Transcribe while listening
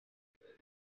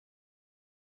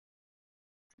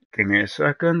Give me a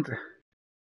second.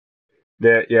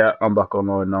 There, yeah, I'm back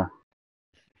online now.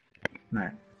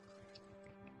 Right.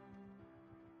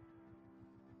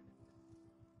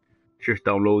 Just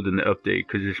downloading the update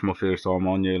because it's my first time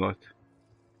on you, like.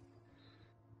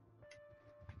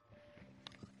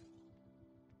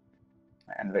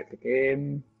 Invite the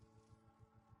game.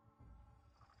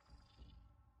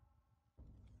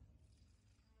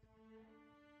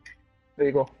 There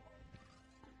you go.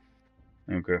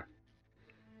 Okay.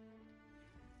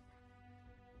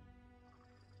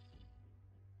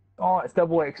 Oh, it's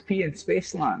double XP in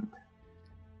Spaceland.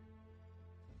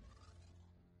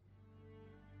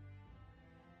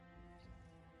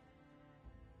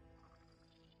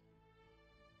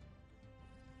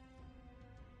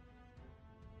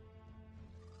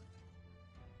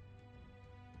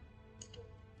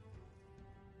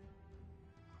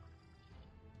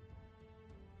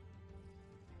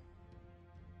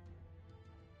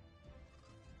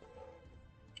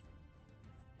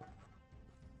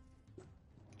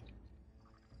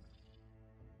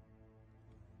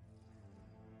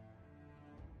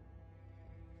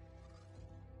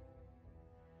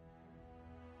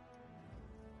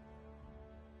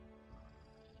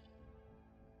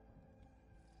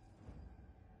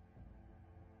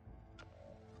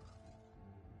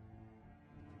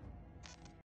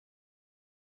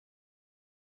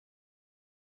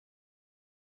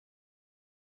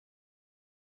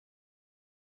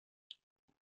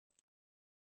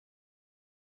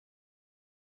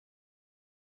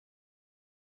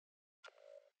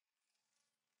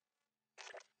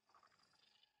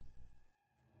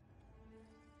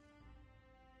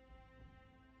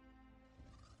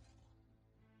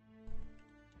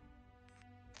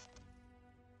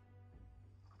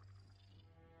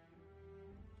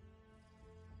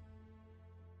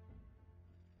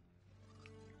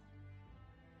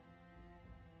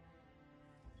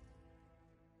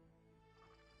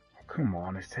 Come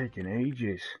on, it's taking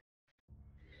ages.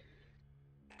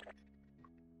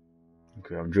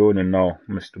 Okay, I'm joining now,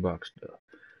 Mr. Baxter.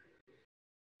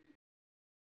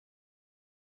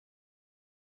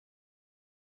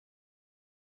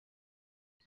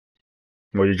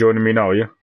 Well, you joining me now, yeah?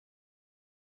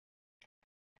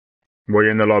 Well,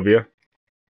 you in the lobby,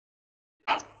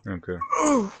 yeah? Okay.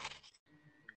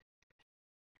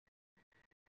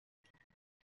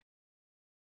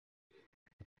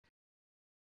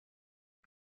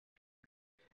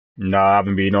 Nah, I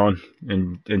haven't been on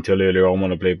until earlier on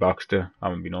when I played Baxter. I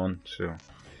haven't been on, so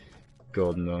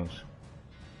God knows.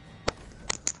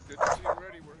 Get the team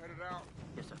ready, we're headed out.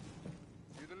 Yes, sir.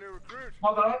 You the new recruit?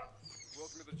 Hold on.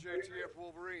 Welcome to the JTF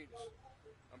Wolverines.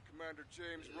 I'm Commander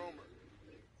James Romer.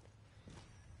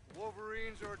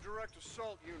 Wolverines are a direct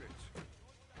assault unit.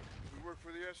 We work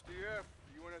for the SDF,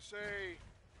 UNSA,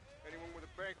 anyone with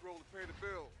a bankroll to pay the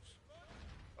bills.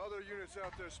 Other units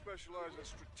out there specialize in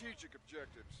strategic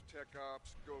objectives, tech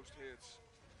ops, ghost hits.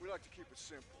 We like to keep it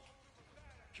simple.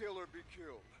 Kill or be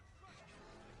killed.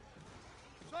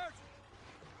 Sergeant!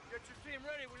 Get your team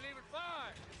ready, we leave at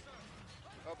 5!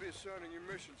 I'll be assigning you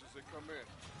missions as they come in.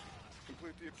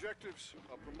 Complete the objectives,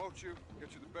 I'll promote you,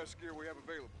 get you the best gear we have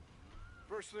available.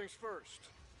 First things first,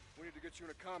 we need to get you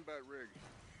in a combat rig.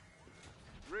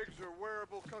 Rigs are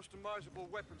wearable, customizable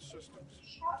weapon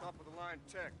systems. Top-of-the-line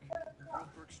tech,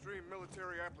 built for extreme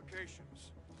military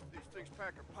applications. These things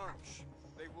pack a punch.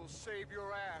 They will save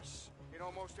your ass in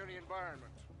almost any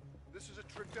environment. This is a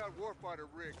tricked-out warfighter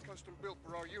rig, custom-built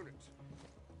for our unit.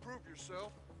 Prove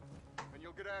yourself, and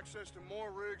you'll get access to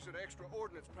more rigs and extra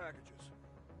ordnance packages.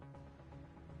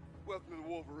 Welcome to the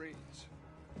Wolverines.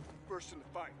 First in the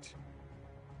fight.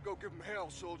 Go give them hell,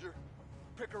 soldier.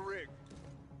 Pick a rig.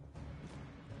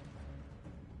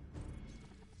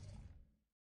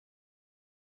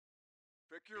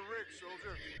 Pick your rig,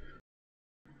 soldier.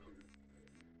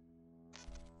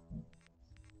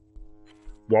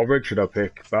 What rig should I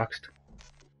pick, Baxter?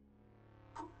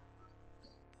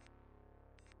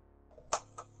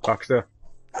 Baxter?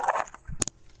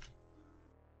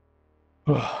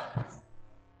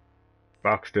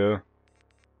 Baxter?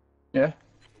 Yeah?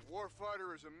 The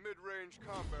warfighter is a mid-range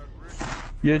combat rig.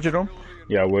 Yeah, Jerome?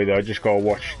 Yeah, wait, I just gotta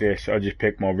watch this. I just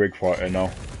picked my rig fighter now.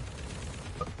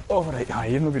 Oh, right, aye,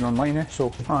 you've not been online, eh?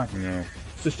 So, aye. Yeah.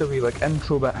 It's just a wee, like,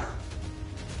 intro bit.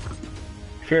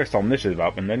 First time this has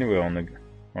happened anyway on the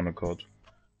COD.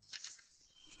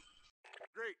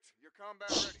 Great, you're combat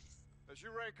ready. As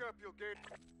you rank up, you'll gain...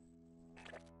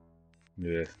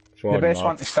 Yeah. The best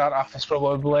one to start off is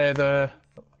probably the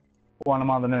one I'm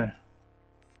on now.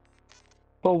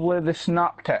 Probably the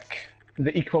Snaptic,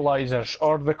 the Equalizers,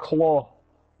 or the Claw,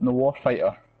 and the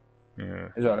Warfighter. Yeah.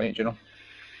 Is that right, you know?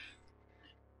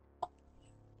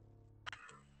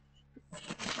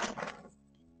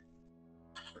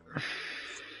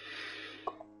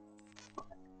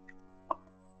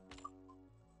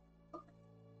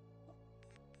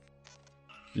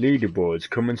 Leaderboards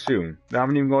coming soon. They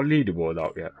haven't even got a leaderboard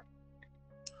out yet.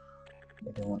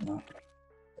 They don't want that.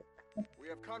 We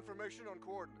have confirmation on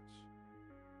coordinates.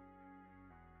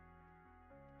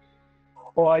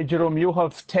 Oh, aye, Jerome, you'll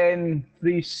have 10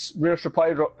 free rare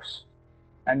supply drops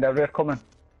and a rare coming.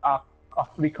 A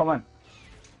free coming.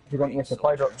 If you want your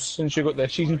supply drops since you got the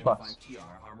season pass. TR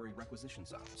Armory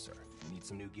Requisitions Officer. You need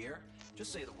some new gear?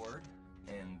 Just say the word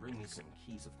and bring me some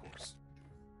keys, of course.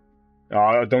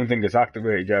 I don't think it's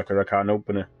activated yet because I can't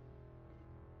open it.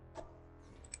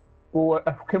 Well,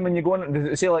 when you go on, does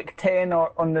it say like 10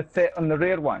 or on the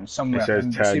rare one somewhere? It says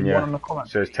and 10, one yeah. on the comment?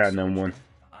 It says 10 and 1.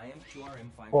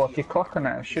 Well, if you click on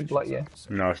it, it should let you.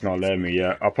 No, it's not letting me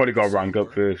yet. I'll probably got to rank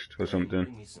up first or something.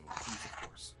 Bring me some keys, of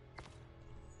course.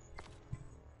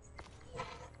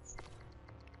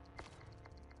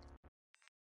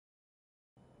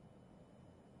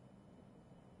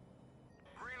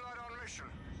 Green light on mission.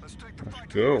 Let's take the fight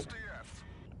go. to the SDF.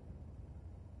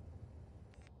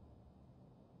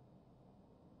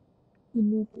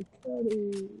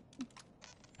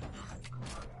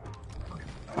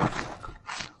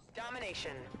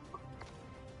 Domination.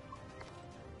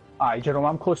 Aye, Jerome,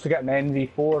 I'm close to getting the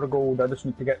NV4 gold. I just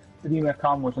need to get 3 more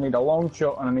camos. I need a long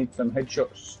shot and I need some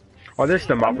headshots. Oh, this is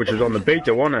the map which was on the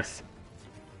beta, wasn't it?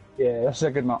 Yeah, this is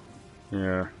a good map.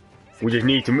 Yeah. We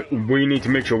need to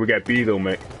make sure we get B though,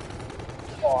 mate.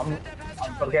 Oh, I'm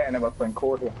forgetting about playing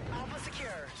Core here. Alpha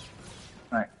secure.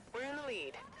 Right. We're in the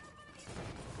lead.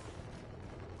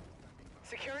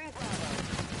 Securing Bravo.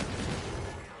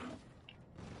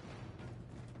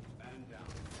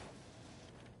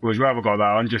 Would you rather got that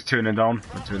on? Just turn it on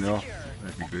and turn it off.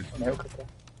 That'd be good. Yeah, okay.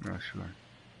 That's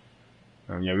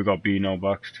fine. Yeah, we got B now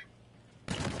boxed.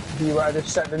 Do you want to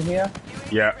just sit in here?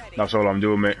 Yeah, that's all I'm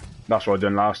doing, mate. That's what I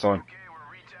done last time.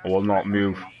 I will not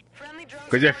move. Friendly drone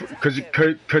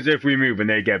Cause if we move and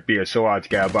they get B, it's so hard to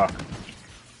get her back.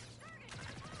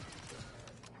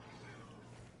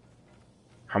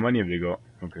 How many have they got?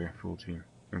 Okay, 14.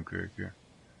 Okay.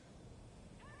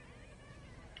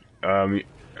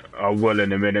 I will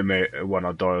in a minute, mate, when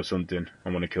I die or something.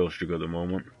 I'm on a kill streak at the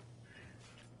moment.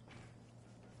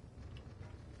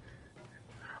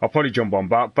 I'll probably jump on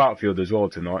Battlefield as well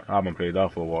tonight. I haven't played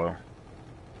that for a while.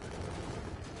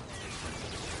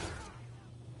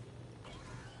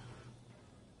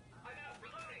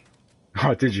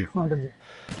 Oh, did you? Oh, did you?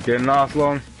 Didn't last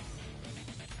long.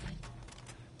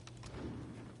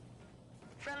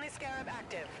 Friendly Scarab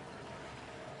active.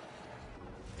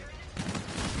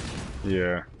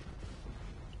 Yeah.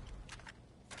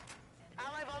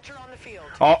 Ally Vulture on the field.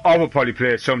 I will probably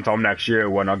play it sometime next year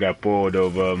when I get bored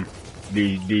of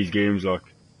these games. Like,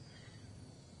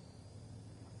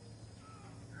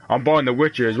 I'm buying The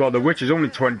Witcher as well. The Witcher's only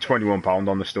 £21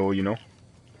 on the store, you know.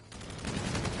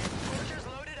 Vultures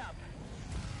loaded up.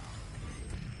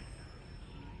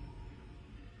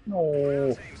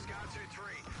 No.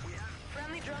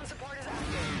 Friendly drone support is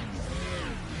active.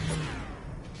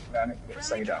 I need to get Friendly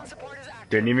side drone out. support is active.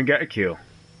 Didn't even get a kill.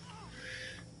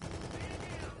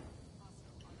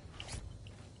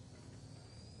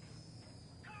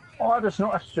 Oh, I just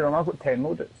noticed, Jerome, I've got 10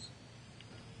 loaders.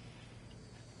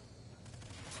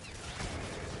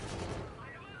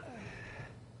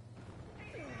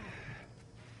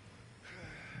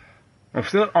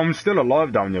 I'm still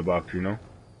alive down your back, you know.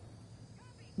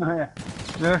 Oh, yeah.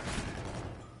 Yeah.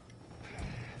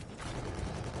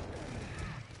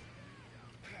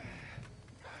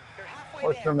 You're halfway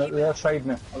What's there. from the Keep other side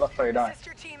now? Other side, aye. Assist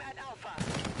your team at Alpha.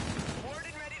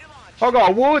 Warden ready to launch. I got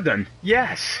a warden.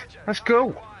 Yes. Let's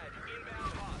go.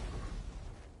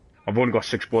 I've only got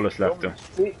 6 bullets left though.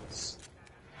 Streets.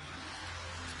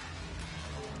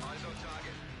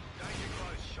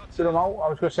 Jerome, I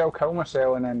was going to say I'll kill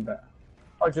myself and then, but...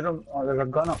 Oh, Jerome, oh, there's a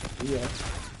gun up here.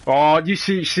 Oh, you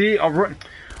see, I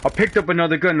picked up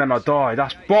another gun, then I died.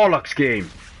 That's bollocks game.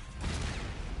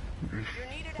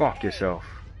 Fuck yourself.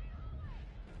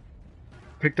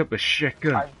 Picked up a shit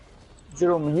gun. Aye.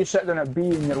 Jerome, when you sit down at B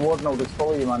and your warden will just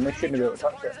follow you, man, they shouldn't be able to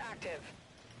touch Support it. is active.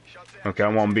 Okay,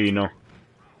 I'm on B now.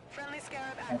 Friendly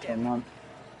Scarab Okay, active. man.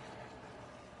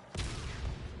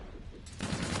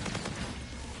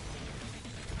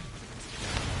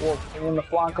 Whoa, I'm on the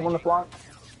flank, I'm on the flank.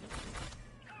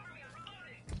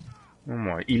 Oh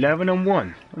my, 11 and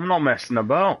 1. I'm not messing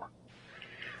about.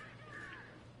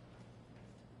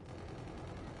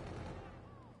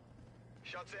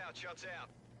 Shots out.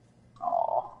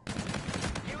 Oh,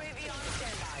 UAV on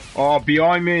standby. Oh,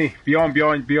 behind me. Beyond.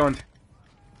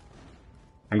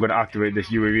 I'm gonna activate this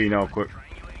UAV now, quick.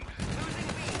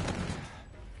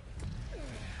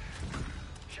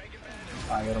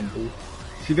 I got him B.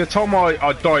 See, the time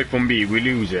I die from B, we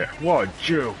lose it. What a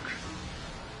joke.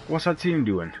 What's our team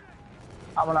doing?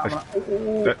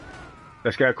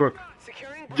 Let's get quick.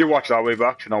 Securing You watch that way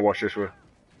back, and I'll watch this way.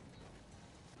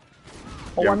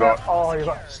 Oh, Yeah, you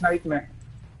got sniped me.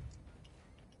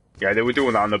 Yeah, they were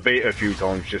doing that on the beta a few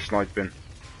times, just sniping.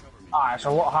 Ah, it's a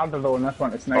lot harder though in this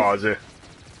one to snipe. Oh, is it?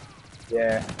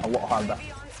 Yeah, a lot harder.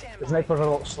 The snipers are a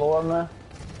lot slower now.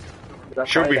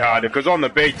 Should be harder, because on the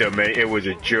beta, mate, it was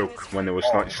a joke when they were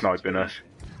sniping us.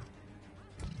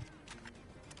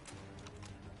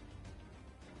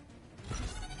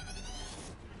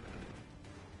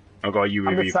 I got a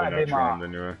UAV for next round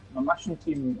anyway. My mission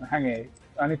team, hang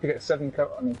I need to get 7 kills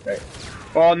on this guy.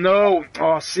 Oh no!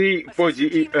 Oh, see, boys,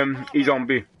 he's on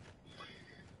B.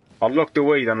 I looked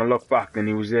away, then I looked back, then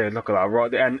he was there. Look at that, right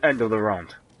at the end of the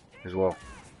round as well.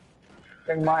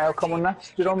 Think I'll come on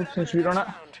next, Jerome, since we're on it.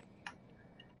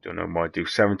 Don't know, might do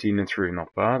 17-3,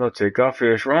 not bad. I'll take that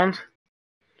first round.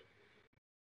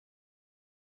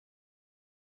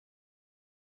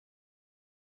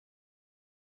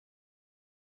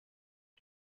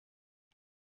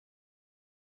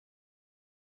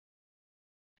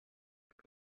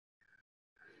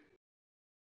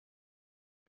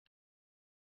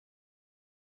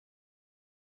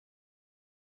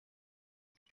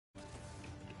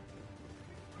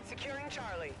 Securing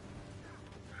Charlie.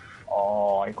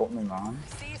 Oh, he got me, man.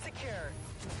 C secure.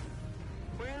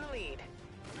 We're in the lead.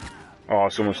 Oh,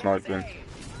 someone sniping.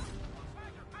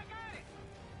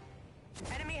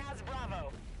 Enemy has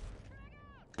Bravo.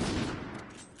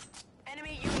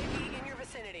 Enemy UAV in your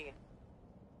vicinity.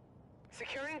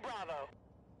 Securing Bravo.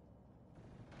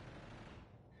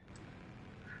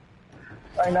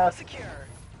 Bravo secure.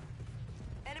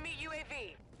 Enemy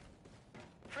UAV.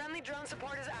 Friendly drone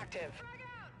support is active.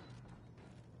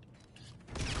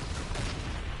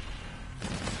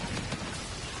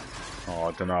 Oh,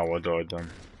 I don't know how I died then.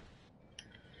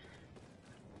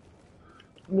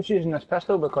 I'm just using this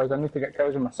pistol because I need to get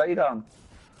kills on my sidearm.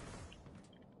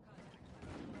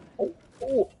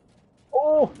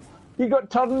 Oh! He got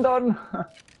turned on!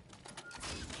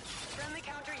 Friendly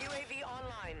counter UAV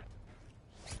online.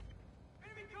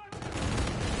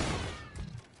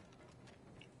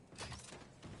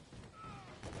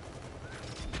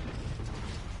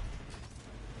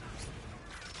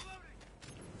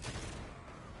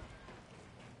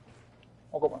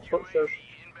 I got my structures.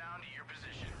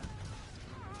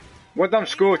 What them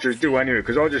Scorchers do anyway,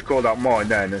 because I just called out mine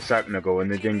then a second ago and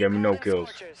they didn't get me no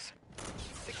kills.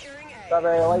 Securing Is that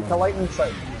like a lightning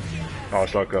strike? Oh,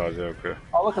 it's like ours, okay.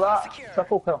 Oh, look at that!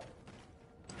 Triple kill.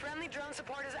 Friendly drone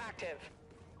support is active.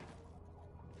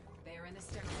 They are in the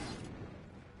stairwell.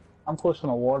 I'm close to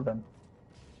my warden.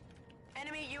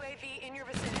 Enemy UAV in your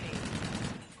vicinity.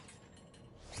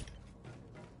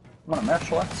 I'm on a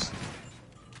merciless.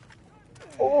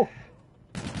 Oh!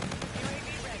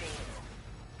 UAV ready.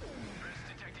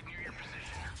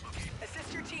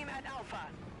 Assist your team at Alpha.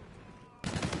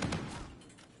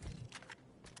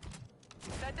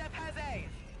 Sedep has A.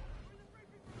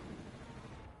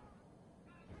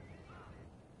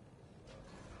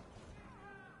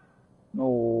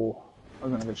 No. I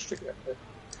was gonna get straight there.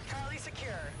 Charlie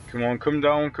secure. Come on, come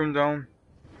down, come down.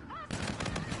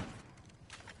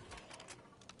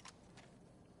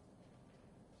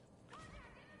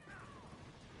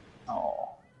 Oh.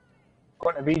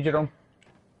 Got to be Jerome.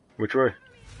 Which way?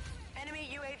 Enemy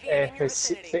UAV in your It's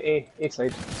vicinity. A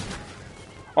side.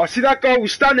 Oh, see that guy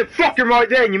was standing fucking right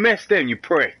there and you missed him, you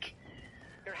prick.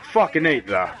 You're halfway Fucking there, hate keep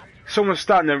it that. up. Someone's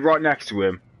standing right next to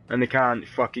him and they can't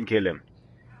fucking kill him.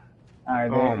 Aye,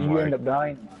 Oh you my end up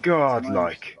dying. Man. God, Nice.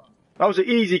 like. That was an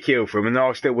easy kill for him and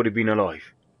I still would have been alive.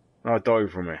 I'd die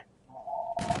from it.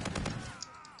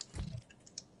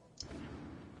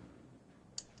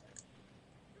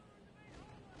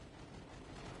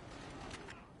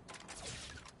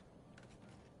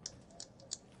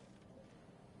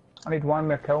 I need one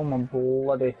more kill on my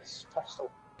bloody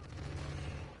pistol.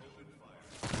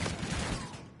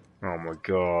 Oh my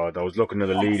god, I was looking at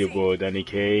the leaderboard and he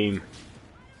came.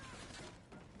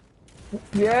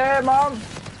 Yeah, man!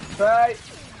 Right.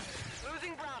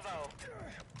 Losing Bravo.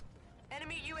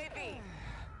 Enemy UAV.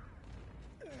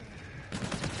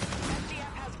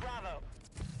 SDF has Bravo.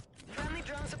 Friendly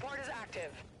drone support is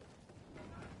active.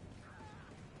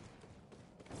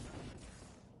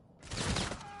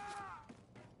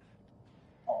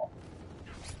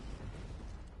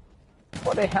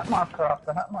 What a hit marker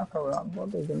after hit marker with that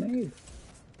bloody grenade.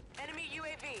 Enemy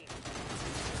UAV.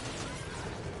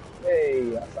 Hey,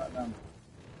 that's that then.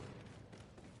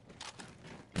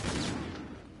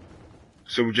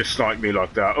 So just sniped me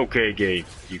like that. Okay, game.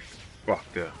 You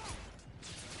fucked up.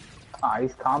 Ah,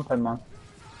 he's camping, man.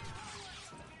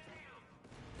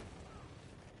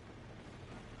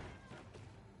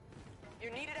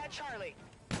 You're needed at Charlie.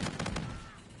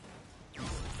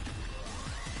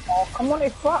 Oh, come on,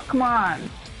 fuck, man.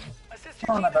 Assist your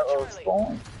Come on, team about at those Charlie.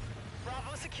 spawn.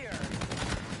 Bravo secure.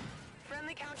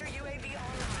 Friendly counter UAV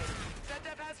online.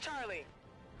 ZDEF has Charlie.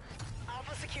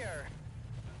 Alpha secure.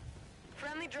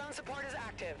 Friendly drone support is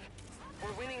active.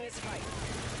 We're winning this fight.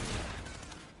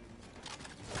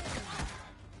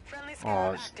 Friendly Oh,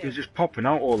 squad it's active. just popping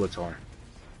out all the time.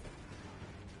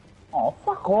 Oh,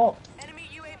 fuck off. Enemy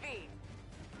UAV.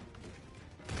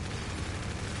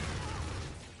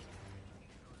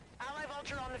 Ally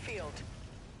Vulture on the field.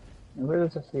 Where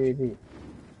is the CAD?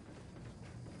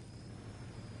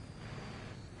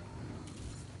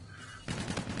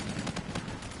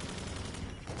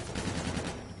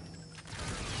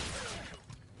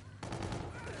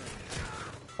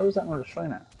 How is that not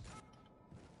destroying it?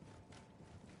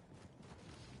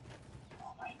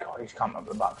 Oh my god, he's coming up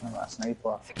the back of that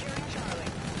sniper. Securing Charlie.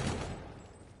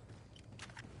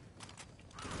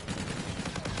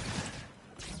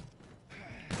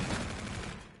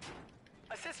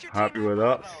 Assist your Happy team with at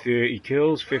that. Bravo. 30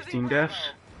 kills, Losing 15 Bravo. deaths.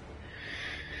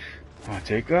 I'll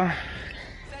take that.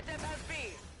 ZDEF has B.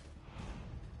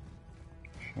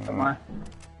 Am I?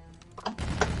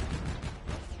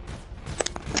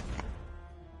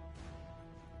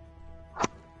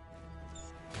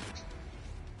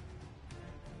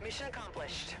 Mission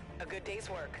accomplished. A good day's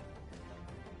work.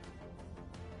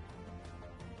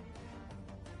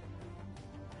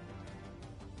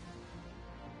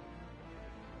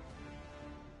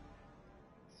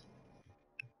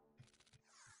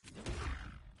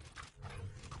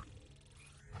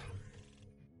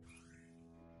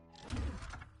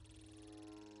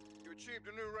 You achieved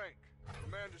a new rank.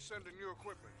 Command is sending new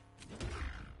equipment.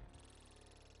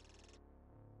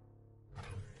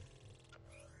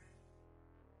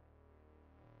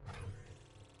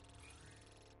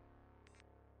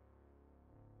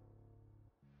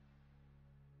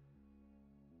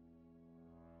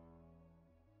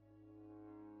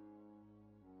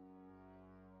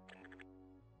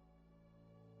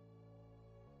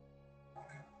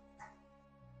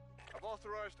 I've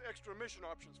authorized extra mission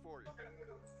options for you.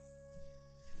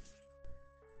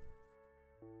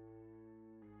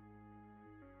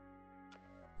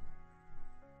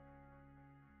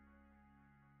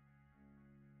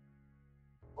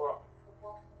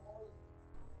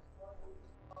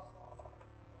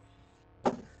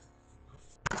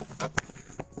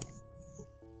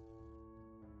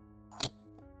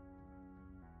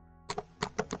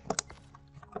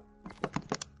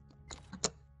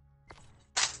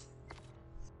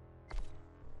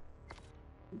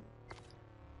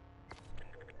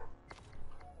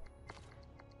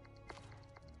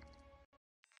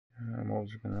 I'm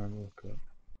also gonna look up.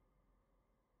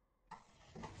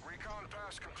 Recon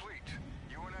pass complete.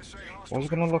 UNSA What was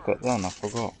I gonna look at then? I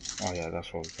forgot. Oh yeah,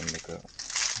 that's what I was gonna look at.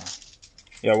 Oh.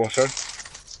 Yeah, what's that?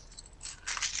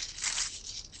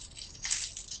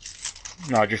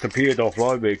 No, I just appeared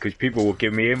offline because people would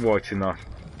give me invites and that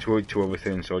to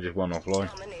everything, so I just went offline.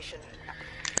 Domination.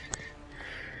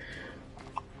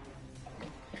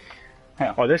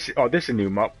 Yeah. Oh, this is a new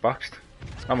map, Baxed.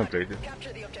 I haven't played it.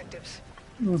 Capture the objectives.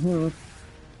 Mm-hmm.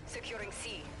 Securing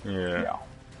C. Yeah, Yeah.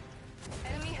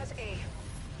 Enemy has A.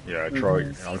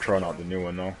 yeah. I'm trying out the new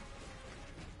one now.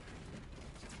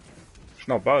 It's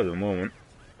not bad at the moment.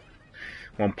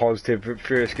 One positive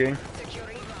first game.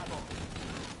 Securing Bravo.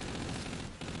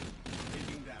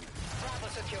 Bravo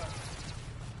secure.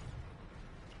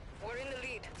 We're in the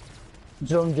lead.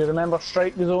 John, do you remember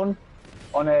Strike Zone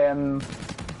on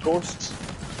Ghosts?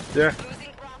 Yeah.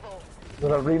 Losing Bravo.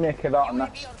 There's a remake of that on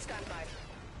UAV this. on standby.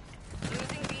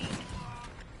 Losing B.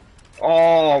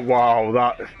 Oh wow,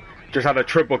 that just had a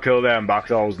triple kill there and back.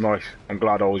 That was nice. I'm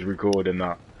glad I was recording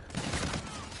that.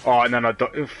 Oh, and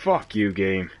then fuck you,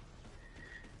 game.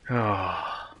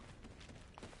 Oh.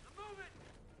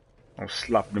 I was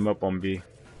slapping him up on B.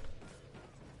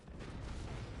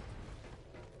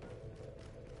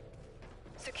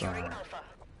 Securing Alpha.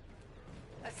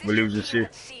 Assist We're your losing team C.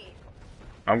 at C.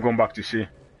 I'm going back to C.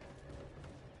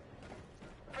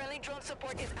 Friendly drone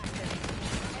support is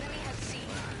active. Enemy has C.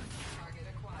 Target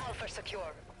acquired. Alpha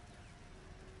secure.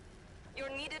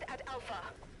 You're needed at Alpha.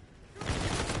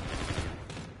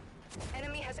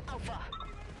 Enemy has Alpha.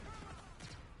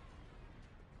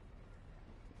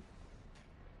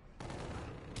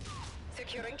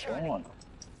 Securing Charlie. Go on.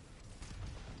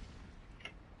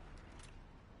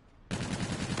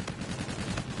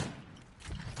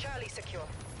 Charlie secure.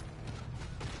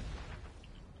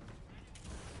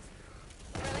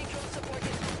 Friendly drone support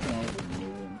is active.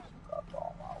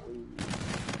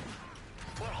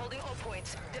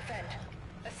 points. Defend.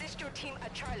 Assist your team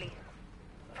at Charlie.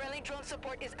 Friendly drone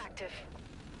support is active.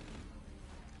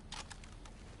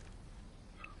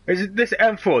 Is it this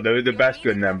M4 the best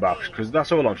gun then, Bax? Because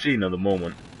that's all I'm seeing at the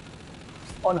moment.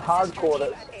 On hardcore,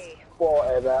 it's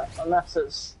quality that, unless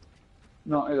it's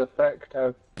not as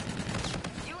effective.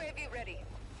 UAV ready.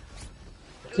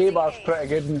 K-bar's pretty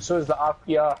good, and so is the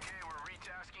RPR.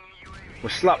 We're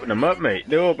slapping them up, mate.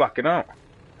 They're all backing out.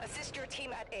 Assist your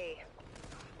team at A.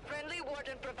 Friendly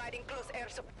warden providing close air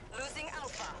support. Losing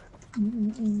Alpha.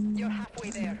 You're halfway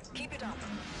there. Keep it up.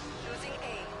 Losing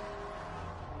A.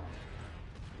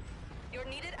 You're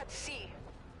needed at C.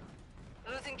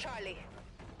 Losing Charlie.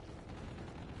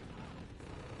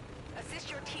 Assist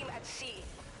your team at C.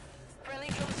 Friendly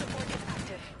drone support is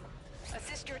active.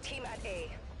 Assist your team at A.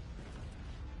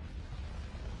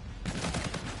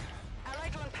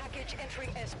 Allied drone package entering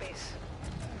airspace.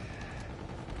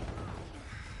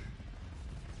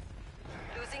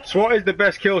 Losing So what is the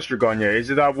best kill streak on you? Is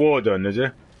it that war done, is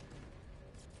it?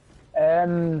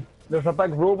 There's a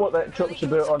big robot that chops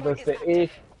about, or there's the AE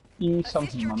Assist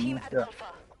something, your man. team at Yeah. Alpha.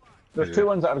 There's two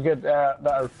ones that are good, that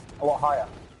are a lot higher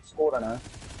scoring now.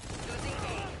 Losing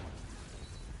A.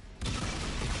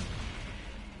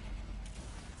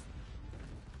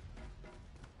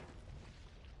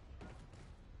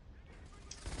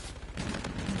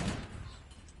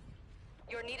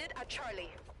 You're needed at Charlie.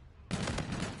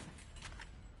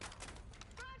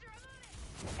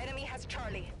 Enemy has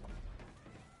Charlie.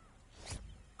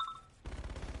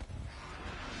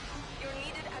 You're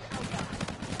needed at Alpha.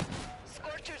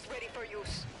 Scorchers ready for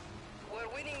use. We're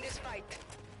winning this fight.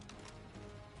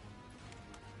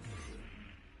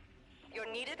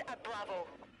 You're needed at Bravo.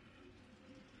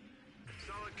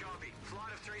 Solid copy.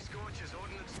 Flight of 3 Scorchers,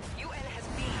 ordnance. UN has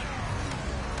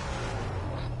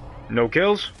B. No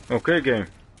kills? Okay, game.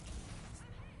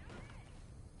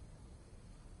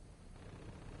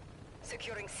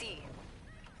 Securing C.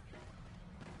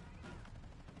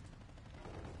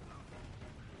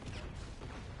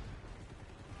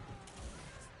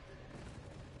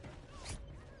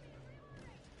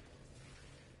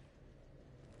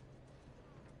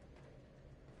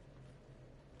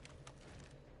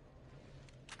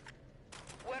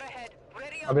 We're ahead.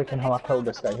 Ready I reckon how I killed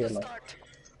this guy here, like. Start.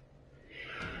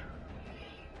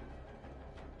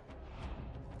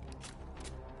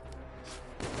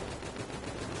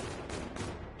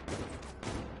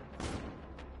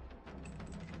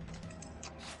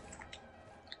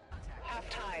 Half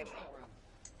time.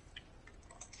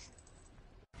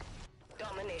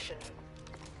 Domination.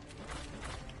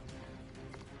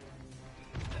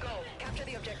 Go. Capture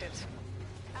the objectives.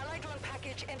 Allied drone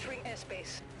package entering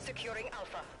airspace. Securing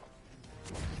Alpha.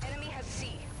 Enemy has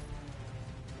C.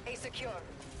 A secure.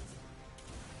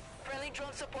 Friendly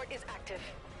drone support is active.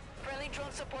 Friendly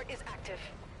drone support is active.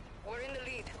 We're in the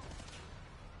lead.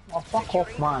 Oh, fuck off,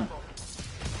 man. Bravo.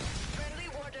 Friendly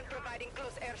warden providing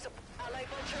close air support. Allied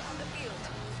vulture on the field.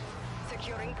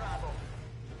 Securing Bravo.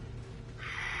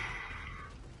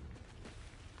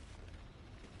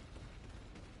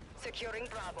 Securing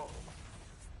Bravo.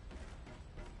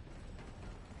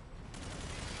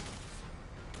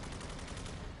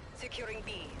 Securing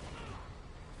B.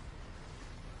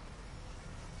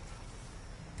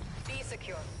 B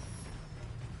secure.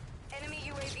 Enemy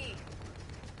UAV.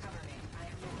 Cover me. I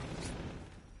am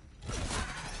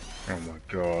moving. Oh my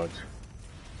god.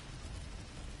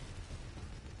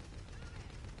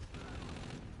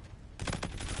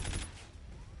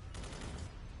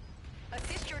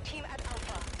 Assist your team at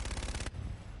Alpha.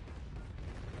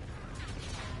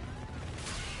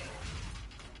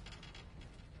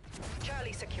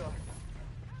 Charlie secure.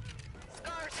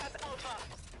 Scars have Alpha.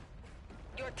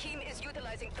 Your team is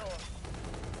utilizing Thor.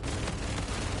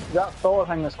 That Thor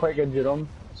thing is quite good, Jerome.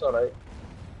 It's alright.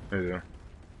 Yeah.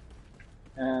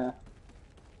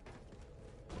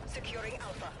 Securing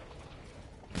Alpha.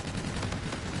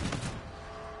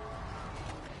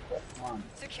 Man.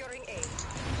 Securing A.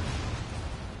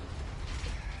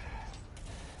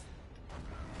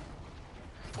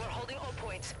 We're holding all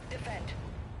points. Defend.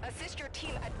 Assist your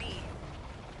team at B.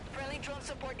 Friendly drone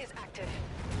support is active.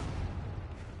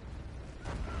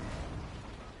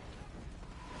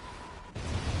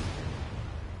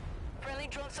 Friendly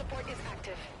drone support is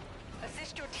active.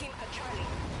 Assist your team at Charlie.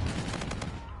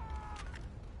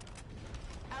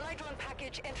 Allied drone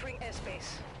package entering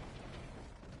airspace.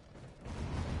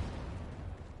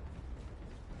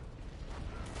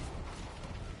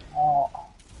 Oh.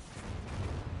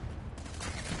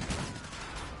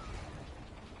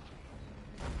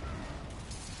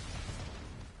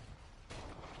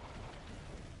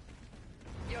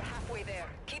 You're halfway there.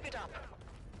 Keep it up.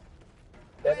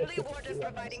 Friendly warden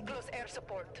providing close air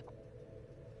support.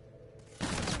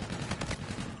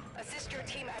 Assist your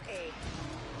team at A.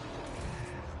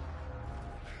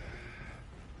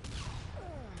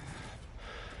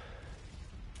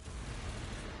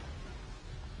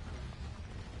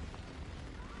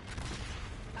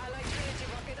 Allied Trinity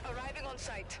rocket arriving on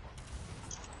site.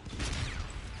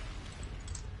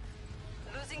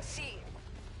 Losing C.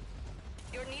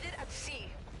 You're needed at C.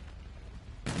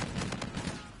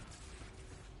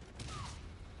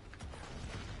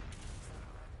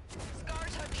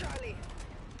 Scars on Charlie.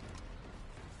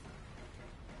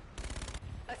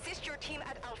 Assist your team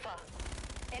at Alpha.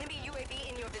 Enemy UAV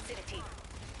in your vicinity.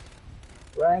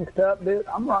 Ranked up, dude.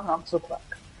 I'm wrong. I'm so back.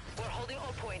 We're holding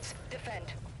all points.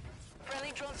 Defend.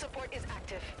 Friendly drone support is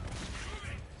active.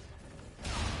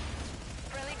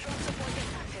 Friendly drone support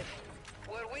is active.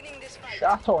 We're winning this fight.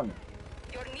 Shot on.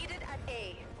 You're needed at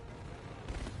A.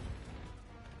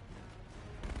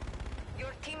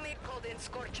 Your teammate called in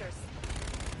Scorchers.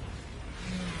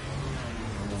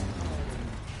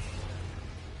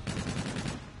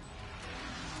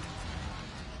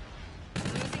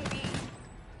 Losing B.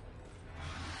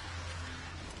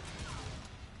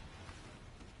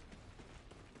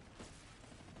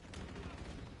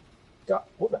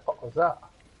 What the fuck was that?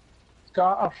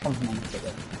 Scar or something?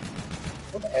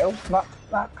 What the hell?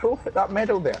 That trophy, that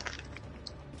medal there.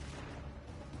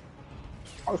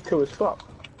 That was cool as fuck.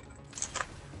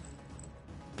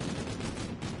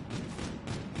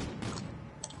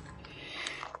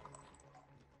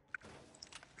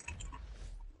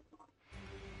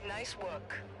 Nice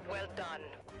work. Well done.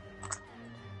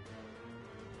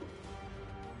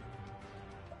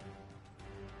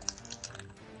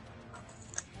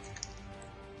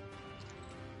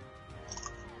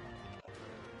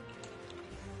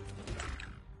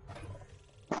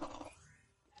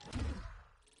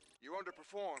 You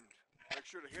underperformed. Make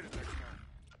sure to hit it next time.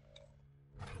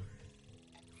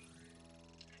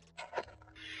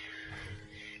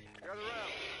 Gather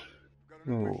round. Got a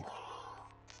new mission. Oh.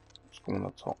 What's going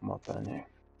on top of my pen here?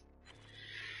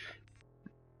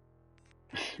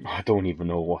 I don't even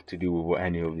know what to do with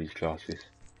any of these classes.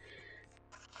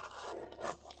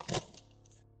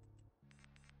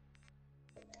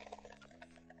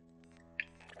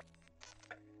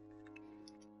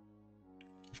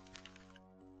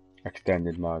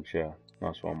 Extended mags, yeah.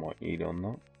 That's what I might need on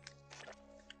that.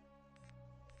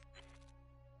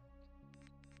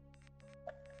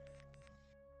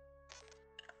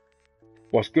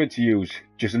 What's good to use?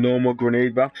 Just a normal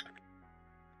grenade box?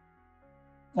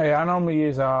 Yeah, I normally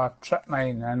use a trip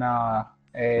mine and a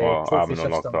Well, I trophy haven't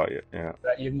system. unlocked that yet, yeah.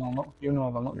 Right, you've not unlocked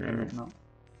Yeah. them yet, no.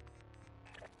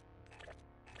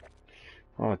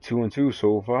 Oh, 2 and 2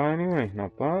 so far anyway,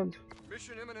 not bad.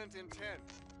 Mission imminent in 10.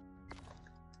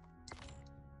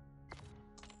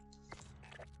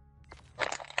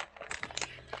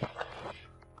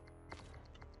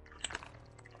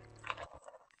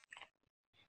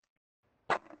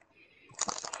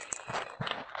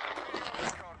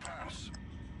 Recon pass.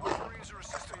 Marines are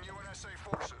assisting UNSA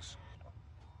forces.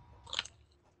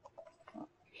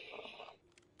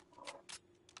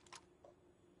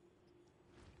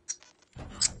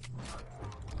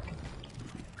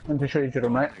 I'm to show you,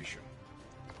 Jerome, right?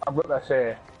 I've got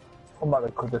this, what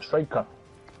they call the striker.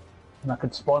 And I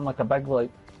could spawn like a big, like,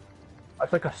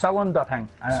 it's like a cylinder thing.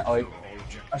 And it, like,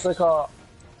 it's like a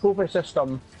trophy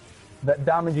system that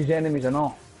damages enemies and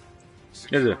all. Is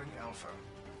it? Alpha.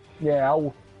 Yeah,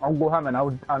 I'll go him and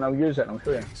I'll use it and I'll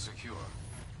show you. Secure.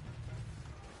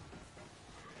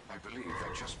 I believe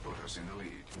that just put us in the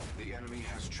lead. The enemy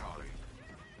has Charlie.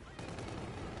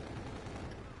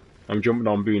 I'm jumping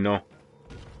on B now.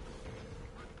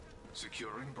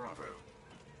 Securing Bravo.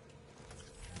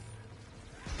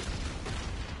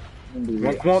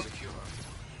 Come on. Secure.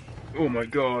 Oh my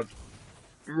god.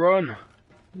 Run!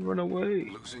 Run away.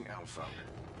 Losing Alpha.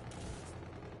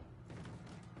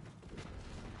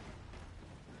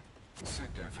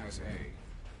 SecDef has A.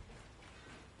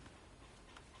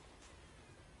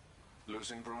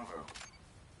 Losing Bravo.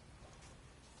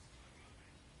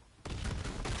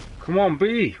 Come on,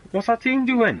 B. What's that team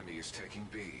doing? Enemy is taking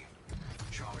B.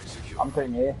 Charlie secure. I'm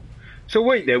taking A. So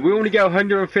wait there, we only get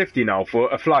 150 now for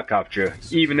a flag capture,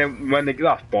 even when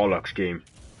that's bollocks game.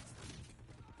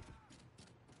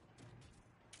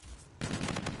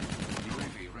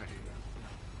 UAV ready.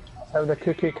 That's how the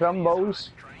cookie crumbles.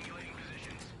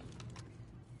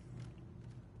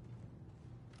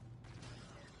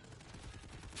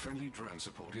 Friendly drone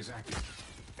support is active.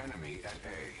 Enemy at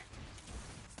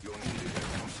A. You're needed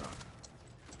at Alpha.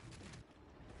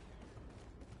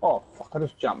 Oh fuck, I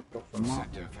just jumped off the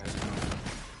map. SecDef has Alpha.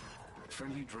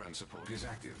 Friendly drone support is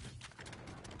active.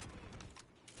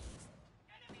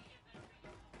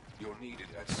 You're needed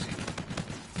at sea.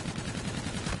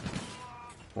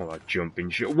 Oh, that jumping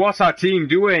shit. What's our team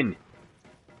doing?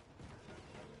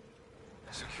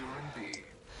 Securing B.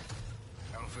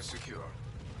 Alpha secure.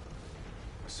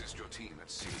 Assist your team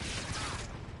at sea.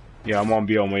 Yeah, I'm on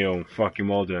B on my own. Fucking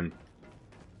well done.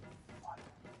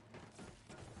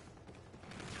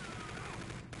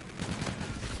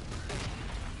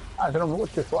 I don't know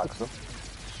what's your flags though.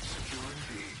 Securing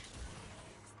B.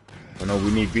 I know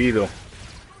we need B though.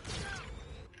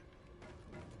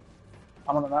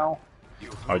 I'm on it now. You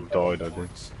I hold died, all I did.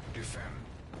 points. Defend.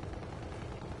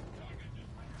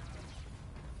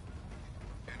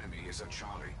 Enemy is at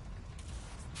Charlie.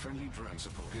 Friendly drone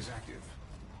support is active.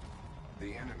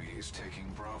 The enemy is taking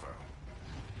Bravo.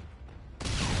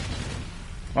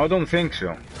 I don't think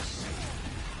so.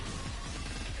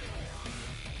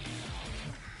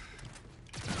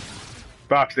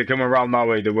 Bax, they're coming around that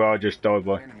way, the way I just died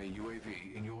by. Enemy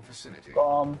UAV in your vicinity.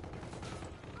 Um,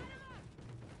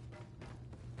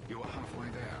 You are halfway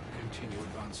there. Continue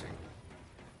advancing.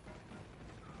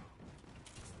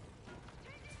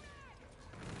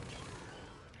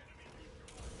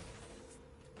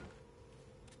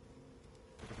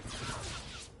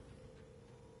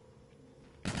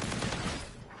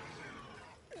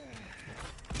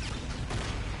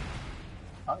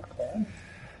 okay.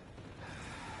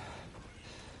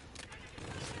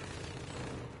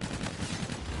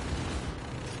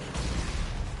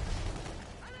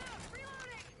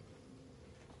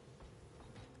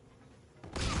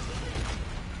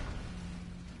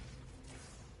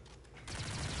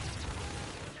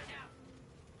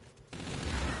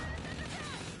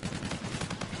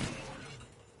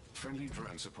 Friendly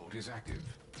drone support is active.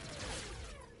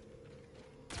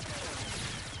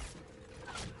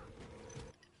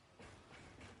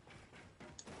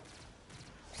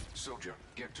 Soldier,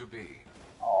 get to B.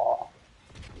 Oh,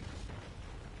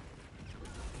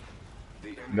 The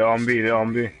enemy They're on is B, they're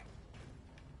on B. taking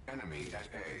Enemy at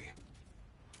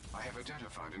A. I have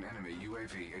identified an enemy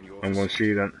UAV in your I'm gonna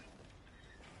see that.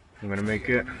 I'm gonna make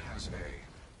The it. enemy has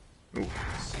A.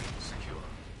 Oof. C secure.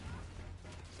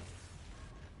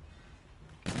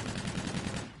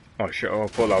 Oh shit, I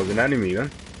thought that was an enemy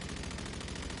then.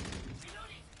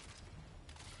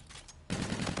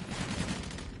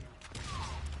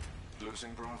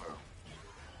 Losing Bravo.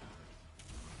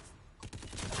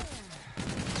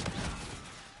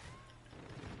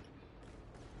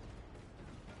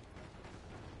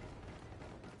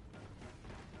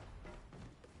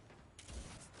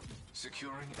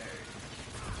 Securing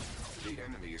A. The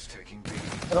enemy is taking B.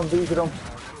 get on B, get on.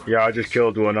 Yeah, I just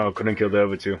killed one, I couldn't kill the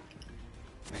other two.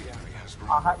 The enemy has I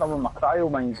Bravo. hit them with my cryo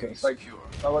mines. It's like, Secure.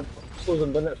 I like slows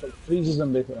them down, it's like freezes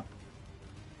them basically.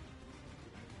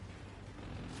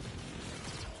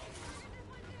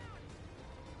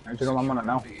 And do you know I'm on it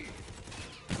now? B.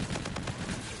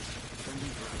 Friendly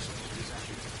drone support is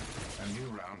active. A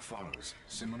new round follows.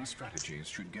 Similar strategies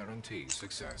should guarantee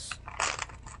success.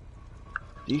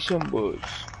 Decent boys.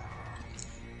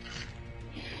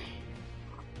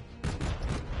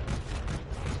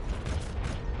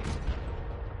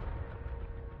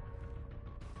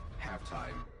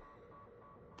 Halftime.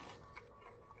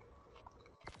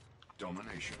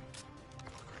 Domination.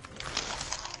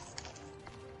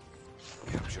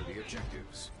 Capture the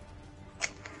objectives.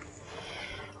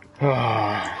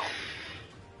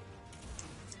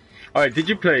 Alright, did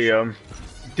you play,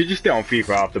 did you stay on FIFA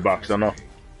after Bax or not?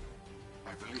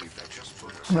 I believe that just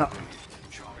put us No. in the lead.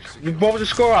 Charlie secure. What was the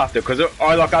score after? Because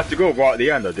I like had to go right at the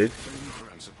end, I did. Friendly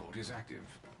drone support is active.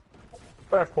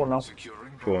 First one now.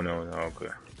 Securing 4-0,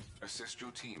 okay. Assist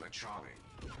your team at Charlie.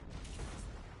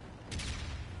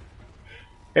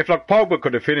 If like Pogba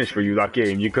could have finished for you that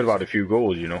game, you could have had a few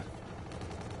goals, you know.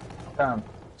 Damn.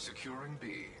 Securing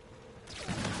B.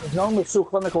 He's normally so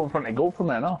clinical in front of goal for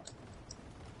me, no?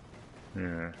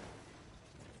 Yeah.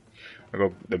 I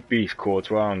got the beast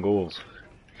Courtois on goals.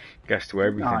 Gets to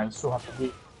everything, Nah, he's so happy to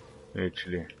beat.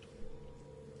 literally.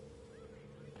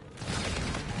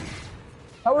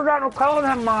 How was that not calling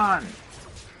him, man?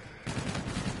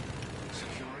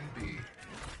 Securing B.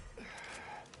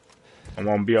 I'm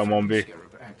on B, I'm on B. Scarab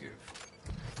active.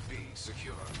 B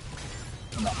secure.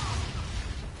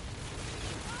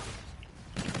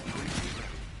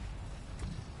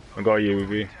 I got you with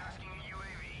B.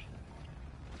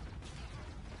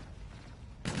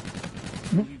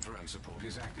 Friendly drone support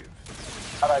is active.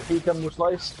 RIP Kimbo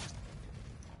Slice.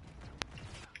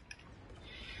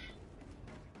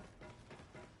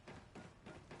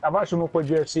 I've actually not played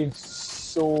UFC in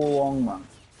so long, man.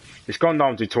 It's gone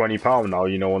down to £20 now,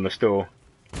 you know, on the store.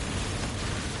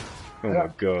 Oh Yeah. my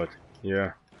god.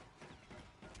 Yeah.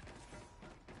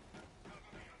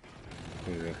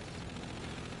 Yeah.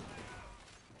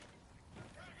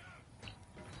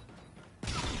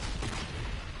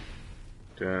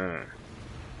 Damn.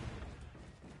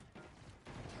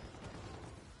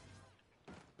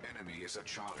 Enemy is at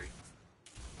Charlie.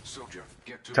 Soldier,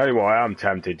 get to Tell you what I am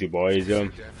tempted to buy is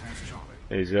Def has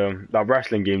Charlie. that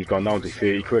wrestling game's gone down to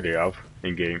 30 quid they have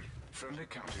in game. Friendly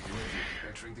counter UAV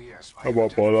entering the S. I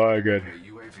won't buy that again.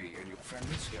 UAV and your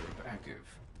friendly scarab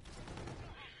active.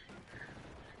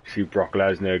 See Brock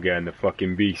Lesnar again, the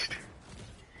fucking beast.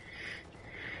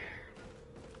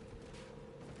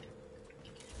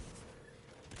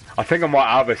 I think I might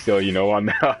have it still, you know,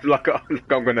 and like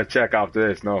I'm gonna check after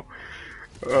this, no.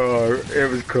 Oh, it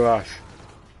was class.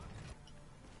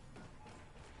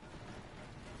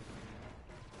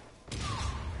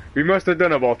 We must have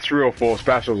done about 3 or 4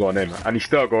 specials on him, and he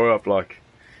still got up, like.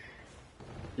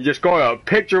 You just got up,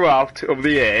 picked you out of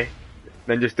the air,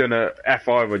 then just done a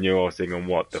F5 on you or thinking,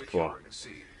 what the fuck?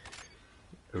 Securing C.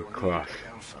 Oh, class.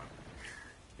 Alpha.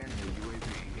 Enemy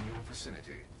UAV in your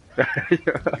vicinity. You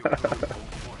hold all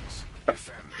points.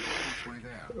 Defend. Halfway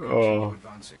there. Oh. Continue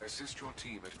advancing. Assist your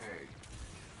team at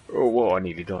A. Oh, what? I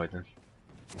nearly died then.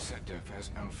 Set def as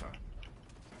Alpha.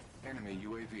 Enemy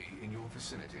UAV in your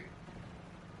vicinity.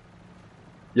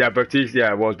 Yeah, Baptiste,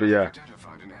 yeah, it was, but yeah.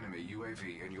 Identified an enemy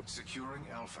UAV in your securing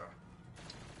Alpha.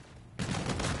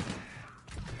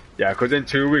 Yeah, because in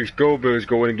 2 weeks, Goldberg's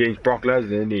going against Brock Lesnar,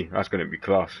 isn't he? That's going to be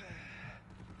class.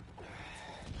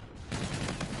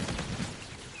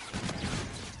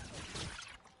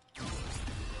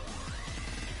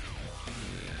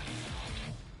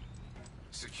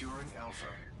 Securing Alpha.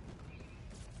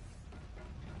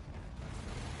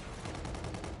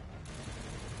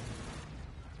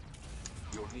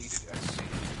 You're needed at C.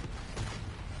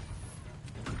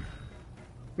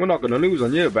 We're not going to lose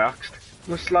on you, Baxt.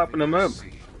 We're slapping them up.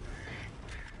 C.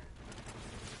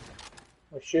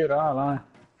 We sure are, aye.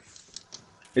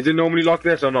 Is it normally like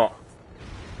this or not?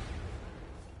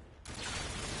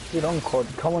 Good on, Cod.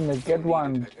 Come on, the good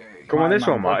one. At A. Come on, this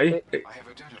one, man, Matty. I have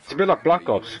identified It's a bit like Black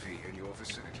Ops. UAV in your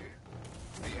vicinity.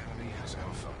 The enemy has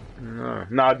Alpha. No,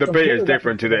 nah, the beta is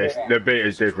different to this. The beta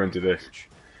is different to this.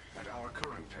 At our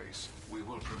current pace, we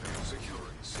will prevail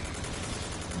securing C.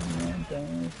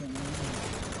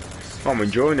 I'm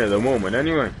enjoying it at the moment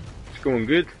anyway. It's going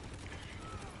good.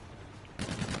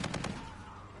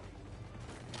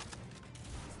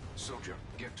 Soldier,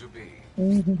 get to B.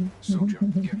 Soldier,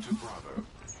 get to Bravo.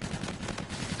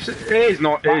 It is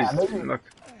not, like,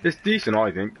 it's decent,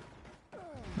 I think.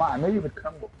 Man, I knew you would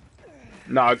crumble.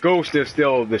 Nah, Ghost is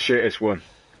still the shittest one.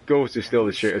 Ghost is still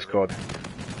the shittest COD.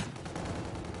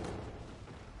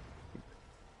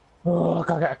 Oh, I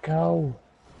gotta get a kill.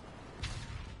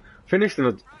 Finished in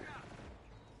the...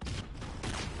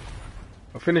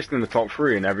 I finished in the top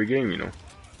 3 in every game, you know.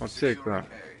 I'll take that.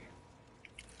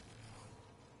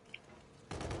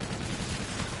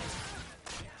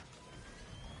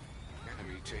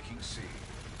 Enemy taking C.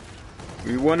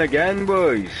 We won again,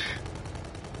 boys.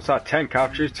 What's that, 10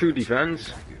 captures, 2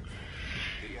 defense?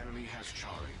 The enemy has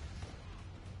Charlie.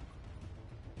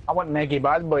 I want Neggy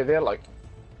Bad Boy there, like.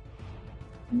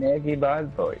 Neggy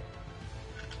Bad Boy.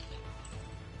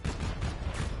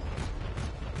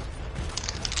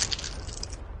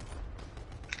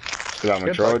 Still haven't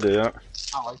Good tried luck. it yet.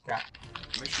 I like that.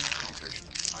 Mission accomplished.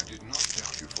 I did not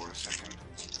doubt you for a second.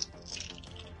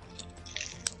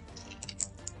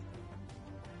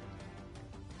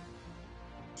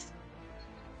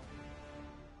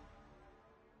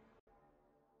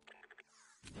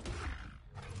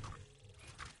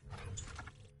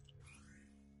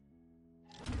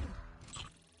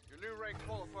 Your new rank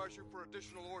qualifies you for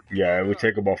additional orders. Yeah, it would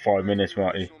take about 5 minutes,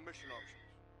 Matty. Additional mission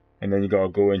options. And then you gotta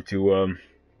go into,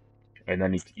 and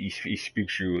then he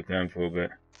speaks you with them for a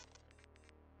bit.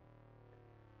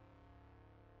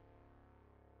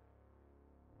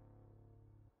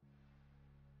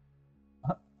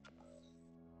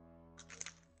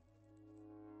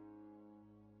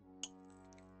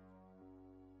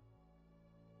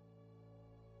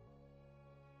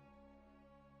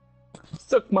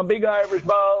 Suck my big Irish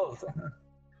balls.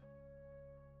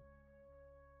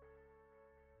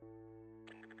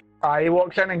 He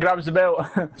walks in and grabs the belt.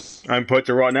 And puts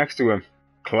it right next to him.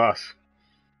 Class.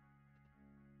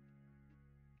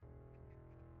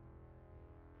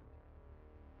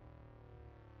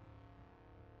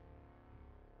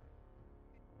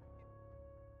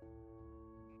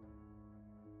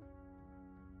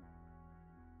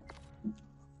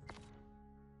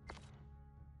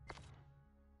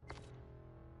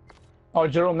 Oh,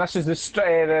 Jerome, this is the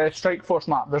Strike Force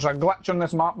map. There's a glitch on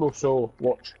this map though, so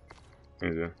watch.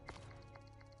 Is it?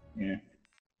 Yeah.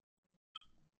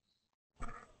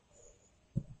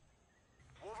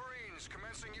 Wolverines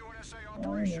commencing UNSA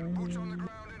operation. Boots on the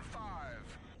ground in 5.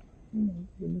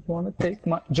 You want to take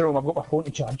my... Jerome, I've got my phone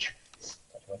to charge.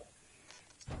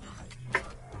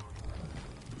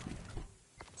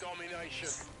 Domination.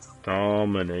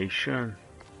 Domination.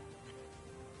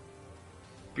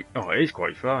 Oh, it is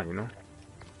quite far, you know.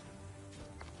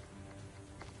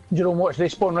 Jerome, watch. They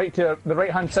spawn right to the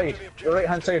right-hand side. The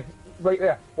right-hand side. Right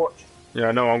there. Watch. Yeah,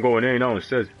 I know, I'm going in now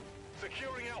instead.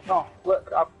 Securing Alpha. No,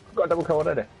 look. I've got a double kill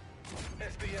already.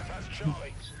 SDF has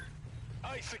Charlie.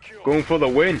 A secure. Going for the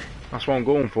win. That's what I'm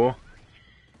going for.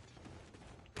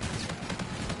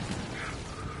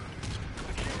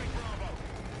 Securing Bravo.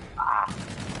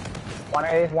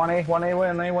 1A, 1A, 1A, 1A,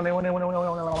 1A, 1A, 1A,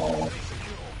 1A.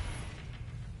 Secure.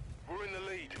 We're in the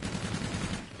lead.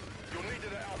 You're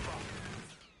needed at Alpha.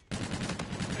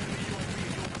 Enemy UAV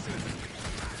in your vicinity.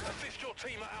 Assist your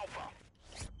team at Alpha.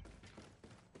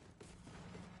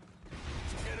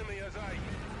 Enemy has A. The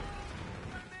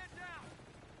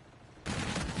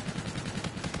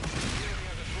enemy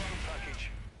has a drone package.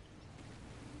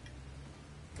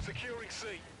 Securing C.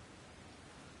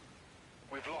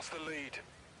 We've lost the lead.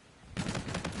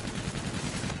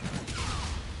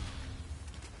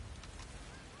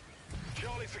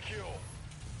 Charlie secure.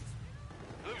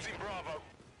 Losing Bravo.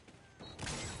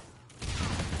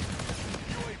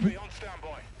 UAV on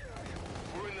standby.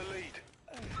 We're in the lead.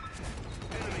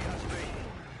 Enemy has B.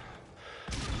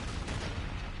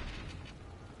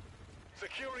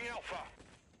 Securing Alpha.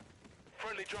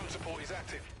 Friendly drone support is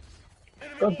active.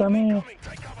 Enemy God damn it. incoming.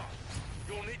 Take cover.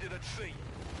 You're needed at C.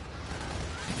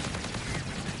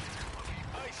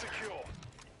 A secure.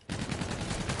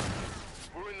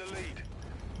 We're in the lead.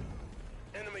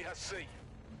 Enemy has C.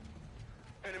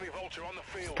 Enemy Vulture on the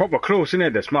field. Proper close, isn't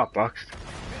it, this map, Bax?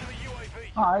 Enemy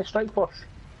UAV. Aye, Strike Force.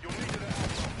 You're needed at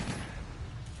Alpha.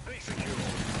 B secure.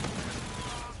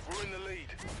 We're in the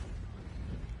lead.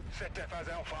 SETDEF has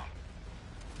Alpha.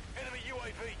 Enemy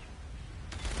UAV.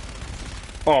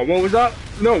 Oh, what was that?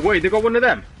 No, wait, they got one of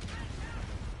them.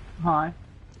 Aye.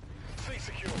 C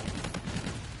secure.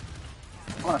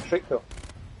 I want a Strike though.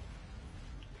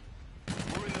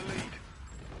 We're in the lead.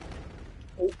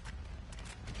 Oh.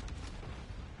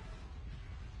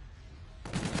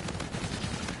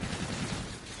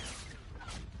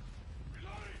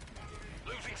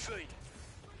 Losing C.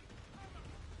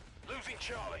 Losing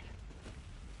Charlie.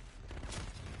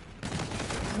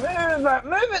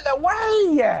 Move it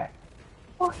away!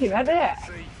 Fucking idiot!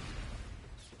 C.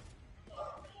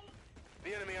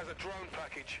 The enemy has a drone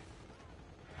package.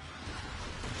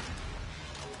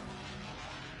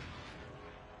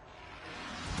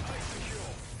 A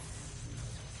secure.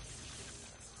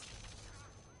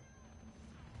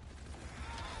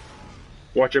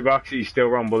 Watch your back, he's still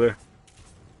around, brother.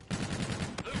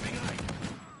 Losing A.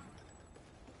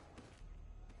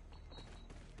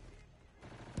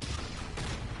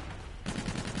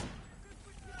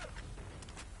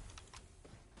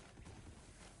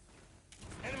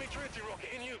 Enemy Trinity rocket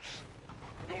in use.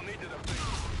 You're needed at B.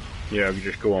 Yeah, we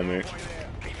just go on, mate. Way there.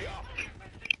 Keep it up.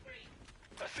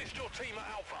 Assist your team at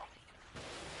Alpha.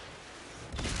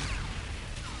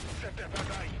 SETDEF has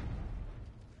A.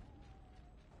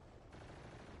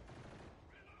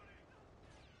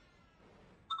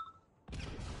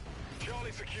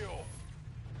 Charlie secure.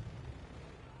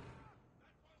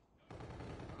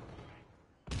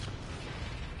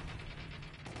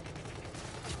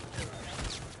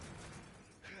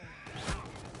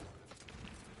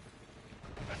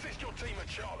 Assist your team at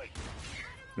Charlie.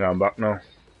 Yeah, I'm back now.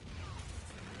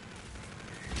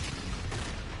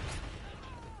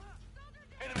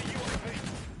 Enemy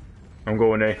UAV. I'm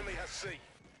going A. Enemy has C.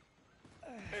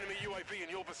 Enemy UAV in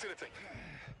your vicinity.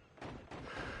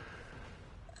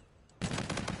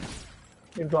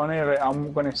 You've gone here, right?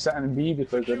 I'm going to sit in B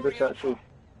because they're just actually...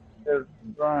 They're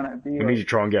running at B. We need to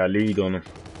try and get a lead on him.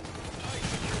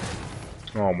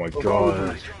 Oh my god.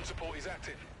 Drone support is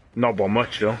active. Not by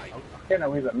much though. Getting a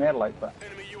wee bit more like that.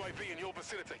 Enemy UAV in your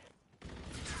vicinity.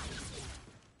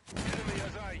 Enemy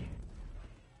has A.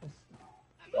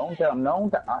 Don't get him, don't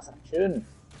get that's a tune.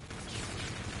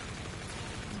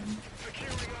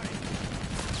 Securing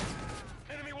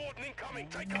A. Enemy warden incoming.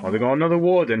 Take cover. Oh, they got another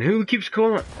warden. Who keeps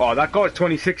calling? Oh, that guy's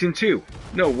 26 and 2.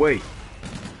 No way.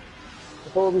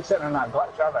 Before we sitting in that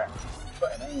glitch, are they?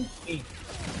 29 E.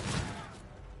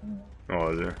 Oh,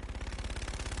 is there?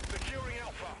 Securing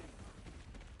Alpha.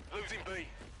 Losing B.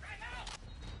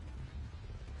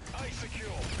 A secure.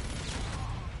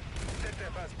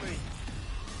 SETDEF has B.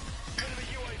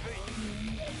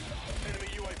 Enemy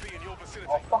UAV in your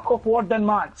vicinity. Oh, fuck off, Warden,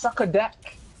 man. Suck a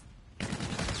dick.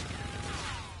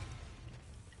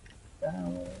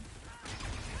 Damn.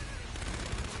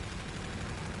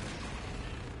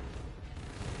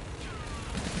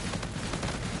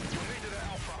 You're needed at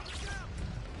Alpha.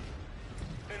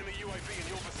 Enemy UAV in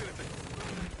your vicinity.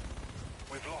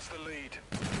 We've lost the lead.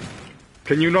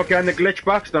 Can you not get in the glitch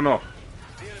box or not?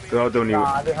 I don't even.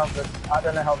 Nah, I don't have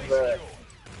the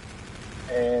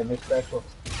the special.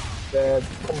 The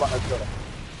combat auxiliary.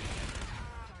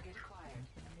 Target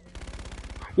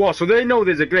acquired. What? So they know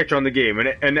there's a glitch on the game,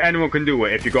 and anyone can do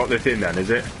it if you got the thing. Then is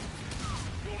it?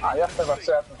 Ah, you have to have a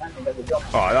certain hand to get the jump.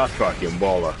 Oh, that's fucking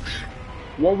bollocks.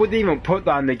 What would they even put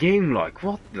that in the game like?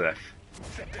 What the?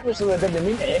 Obviously they didn't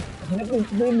mean it.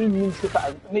 They mean to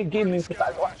that. They game means to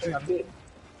that watching a bit.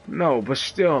 No, but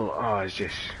still, oh, it's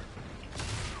just.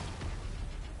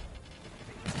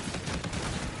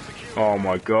 Oh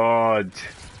my god.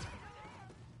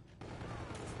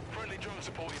 Friendly drone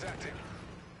support is active.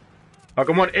 Like,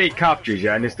 I want 8 captures,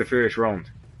 yeah, and it's the first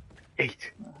round.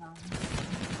 8. We have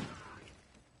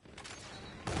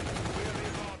the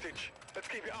advantage. Let's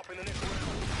keep it up in the next round.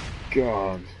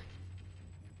 God.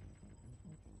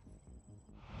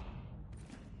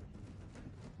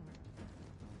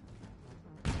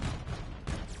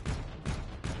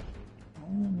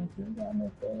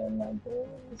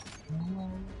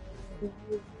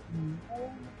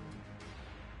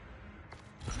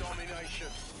 Domination.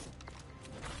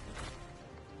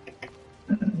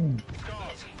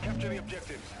 Scars, capture the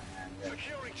objectives.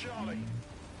 Securing Charlie.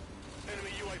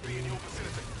 Enemy UAV in your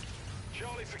vicinity.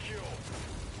 Charlie secure.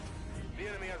 The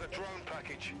enemy has a drone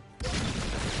package.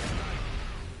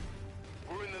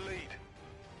 We're in the lead.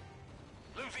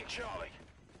 Losing Charlie.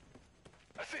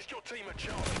 Assist your team at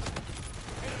Charlie.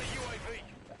 Enemy UAV.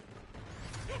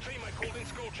 Your teammate called in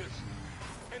Scorchers.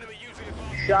 Enemy using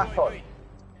advanced Shot on. UAV.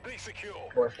 Be secure.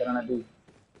 What's gonna be?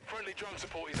 Friendly drone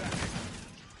support is active.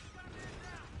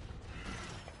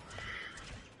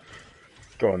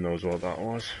 God knows what that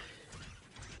was.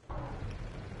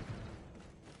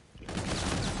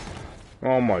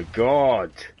 Oh my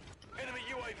god. Enemy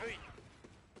UAV.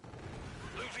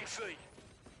 Losing C.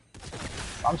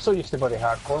 I'm so used to bloody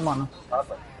hardcore, man.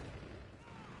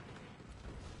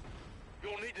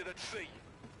 You're needed at C.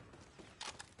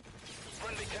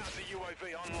 Friendly counter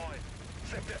UAV online.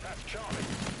 SecDef has Charlie.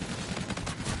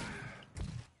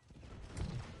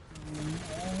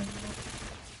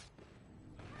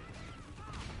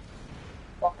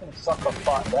 Fucking sucker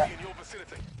fuck that. In your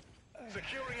vicinity.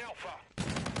 Securing Alpha.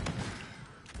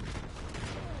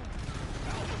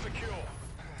 Alpha secure.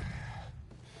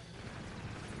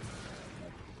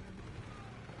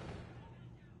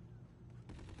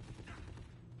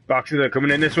 Boxes are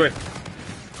coming in this way. The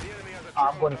enemy has a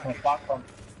I'm drone going from package. back on.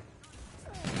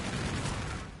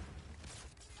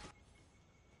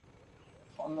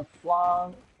 On the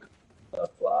flank. The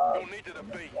flank. You're needed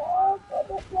at B. On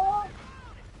the flank.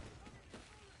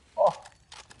 Oh.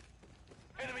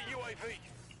 Enemy UAV.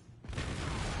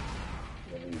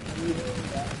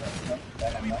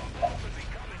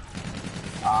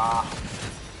 Ah.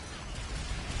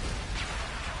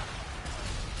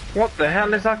 What the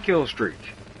hell is that kill streak?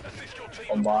 Assist your team.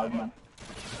 Bombardment.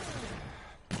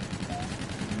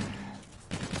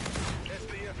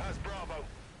 SDF has Bravo.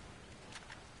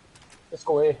 Let's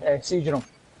go away. Siege room.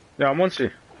 Yeah, I'm on C.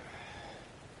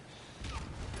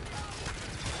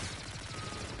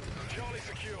 Charlie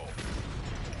secure.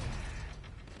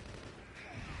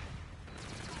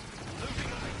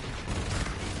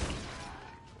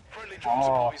 Friendly drone Oh,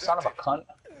 support is son of a active. cunt.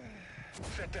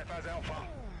 SecDef has Alpha.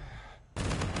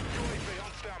 UAV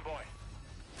on standby.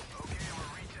 Okay,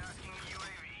 we're retasking the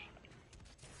UAV.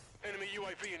 Enemy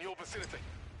UAV in your vicinity.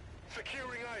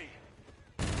 Securing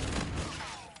A.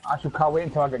 I actually can't wait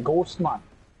until I get ghost, man.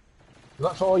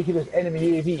 That's all you hear is enemy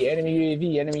UAV, enemy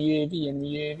UAV, enemy UAV,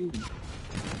 enemy UAV.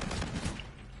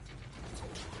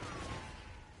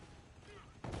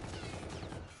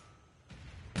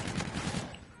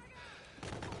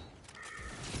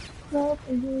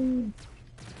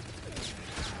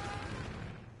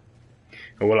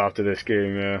 Well, after this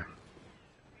game, yeah.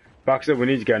 Boxer, we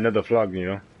need to get another flag, you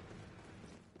know.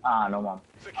 Ah, no, man.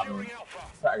 Securing Alpha.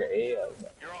 Try to get A.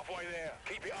 You're halfway there.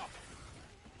 Keep it up.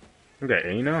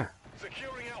 Okay, you know.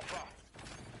 Securing Alpha.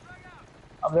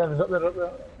 Up there, up there, up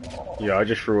there. Yeah, I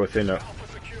just threw a thing up.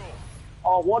 Alpha secure.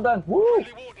 Oh, what done? Woo!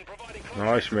 Friendly Warden providing close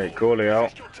Nice, mate. control. Call it out.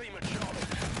 Assist your team at Charlie.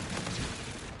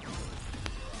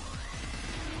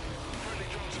 Friendly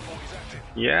drone support is active.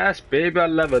 Yes, baby, I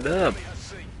leveled up. Charlie has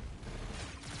C.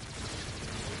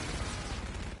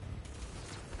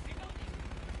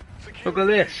 Look at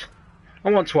this. I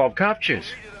want 12 captures.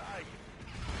 Leader to 8.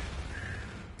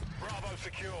 Bravo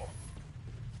secure.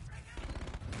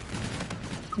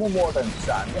 Come on, Warden,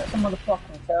 son. Get some of the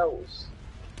fucking kills.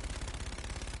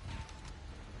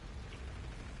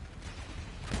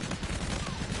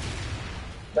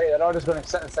 Right, they're all just going to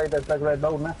sit inside this big red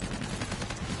building, eh?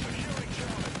 Securing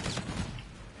Charlie.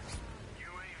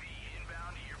 UAV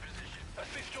inbound to your position.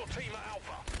 Assist your team at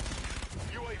Alpha.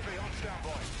 UAV on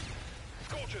standby.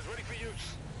 Scorchers ready for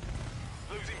use.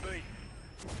 Losing B.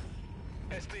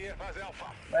 SDF has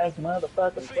Alpha. Where's the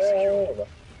motherfucking C secure. server?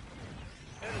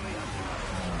 Enemy has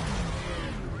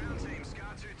ground team,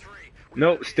 Scar 2-3.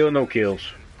 No, still no kills.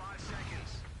 5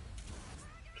 seconds.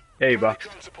 Hey, Box.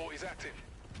 Drone support is active.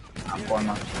 I'm going,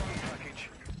 man. Drone package.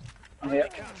 Yeah.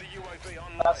 Counter UAV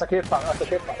online. That's a cave pack, that's a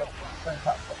cave pack.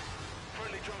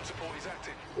 Friendly drone support is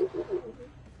active.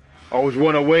 I was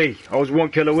one away. I was 1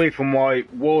 kill away from my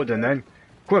warden then.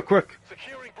 Quick, quick.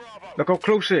 Securing Bravo. Look how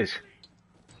close it is.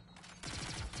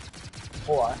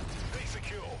 Why? Be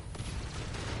secure.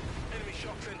 Enemy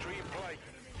shock sentry in play.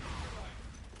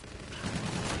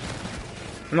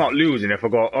 I'm not losing if I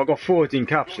got 14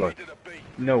 caps like. Leader to B.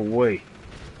 No way.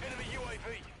 Enemy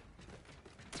UAV.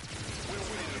 We're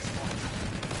winning this fight.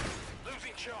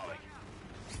 Losing Charlie.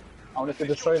 I wanted to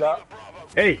destroy that. Bravo.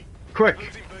 Hey, quick.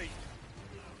 Losing B.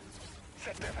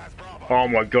 ZDF has Bravo. Oh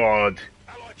my god.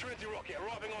 Allied Trinity rocket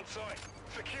arriving on site.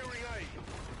 Securing A.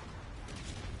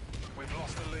 We've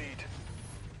lost the lead.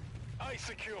 A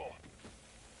secure.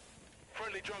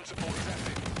 Friendly drone support is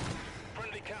active.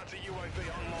 Friendly counter UAV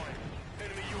online.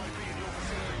 Enemy UAV in your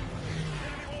vicinity.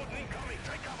 Enemy warden incoming.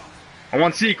 Take cover. I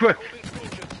want C quick. Holding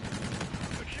Scorchers.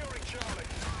 Securing Charlie.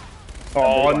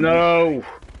 Oh no.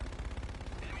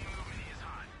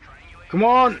 Come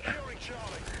on. Securing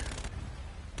Charlie.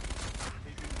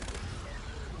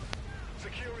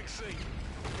 Securing C.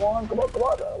 Come on, come on, come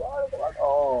on, come on, come on.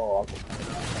 Oh,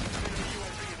 Enemy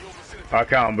UAV in your vicinity. I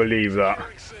can't believe that.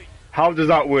 Securing C. How does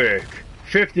that work?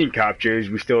 15 captures,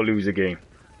 we still lose the game.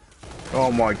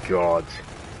 Oh my god.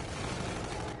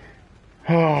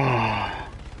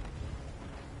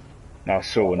 That's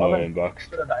so annoying, Box.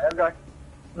 should have died, guy.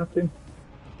 Nothing.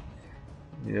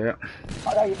 Yeah.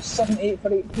 I got 7-8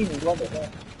 for 18, love it, yeah.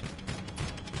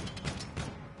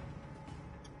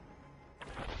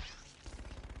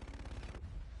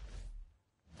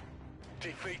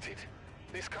 Defeated.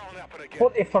 This can't happen again.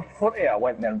 40 for 40 I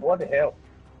went there, bloody hell.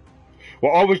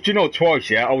 Well, I was, do you know, twice,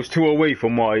 yeah? I was 2 away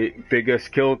from my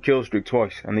biggest kill streak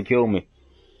twice, and they killed me.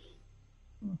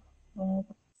 I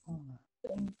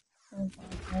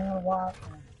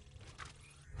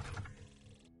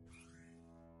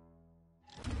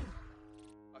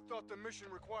thought the mission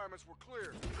requirements were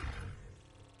clear.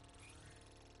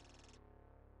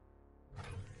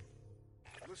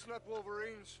 Listen up,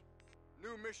 Wolverines.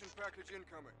 New mission package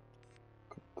incoming.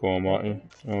 Go on, Martin.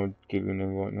 I'll give you an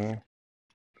invite now.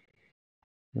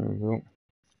 There we go.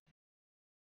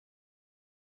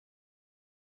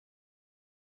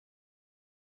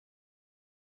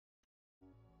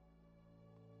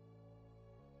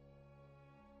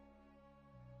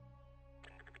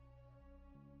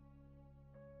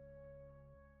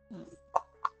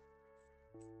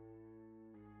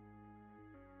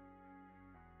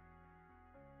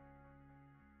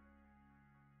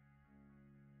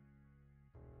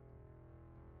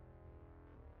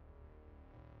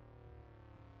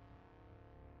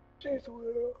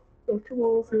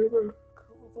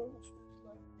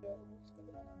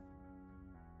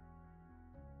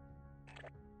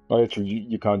 Oh, actually,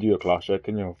 you can't do a class check,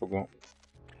 can you? I forgot.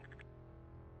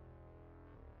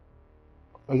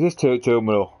 Is this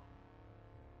terminal?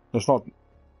 It's not.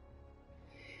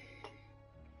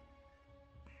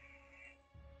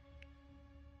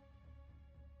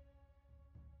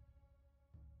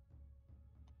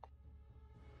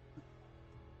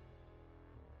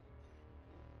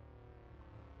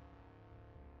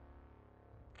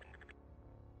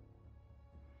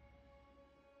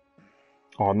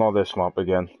 Oh, not this map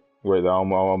again. Wait,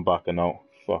 I'm backing out.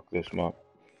 Fuck this map.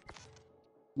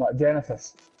 What,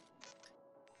 Genesis?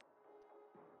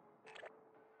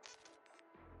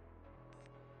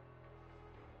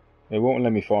 It won't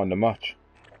let me find a match.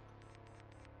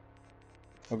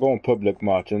 I go on public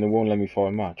match and it won't let me find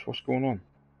a match. What's going on?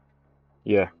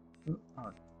 Yeah.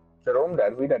 Jerome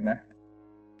did, we didn't, eh?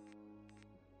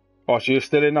 Oh, so you're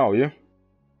still in now, you?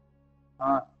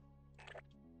 Ah.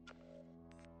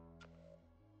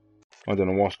 I don't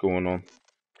know what's going on.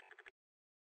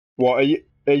 What are you?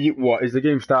 What is the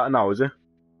game starting now? Is it?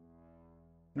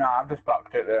 Nah, I've just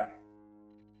backed it there.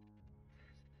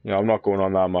 Yeah, I'm not going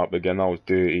on that map again. That was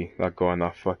dirty. That guy and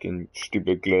that fucking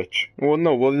stupid glitch. Well,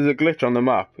 no, well, there's a glitch on the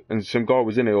map, and some guy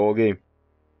was in it all game.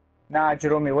 Nah,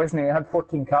 Jerome, he wasn't. He had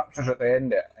 14 captures at the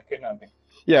end. I couldn't have been.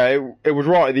 Yeah, it was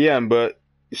right at the end, but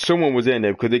someone was in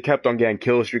it because they kept on getting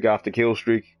kill streak after kill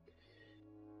streak.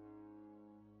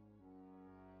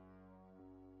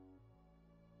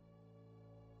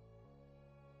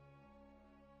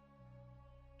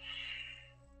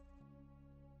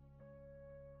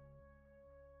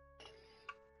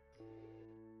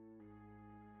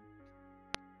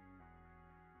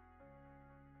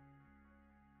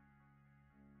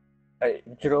 Hey,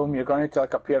 Jerome, you're going to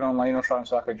like appear online or something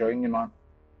so I can join you, man.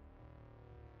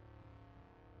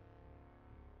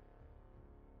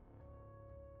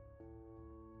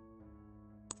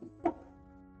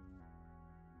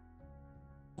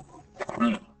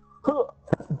 Damn,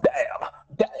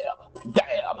 damn,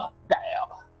 damn, damn.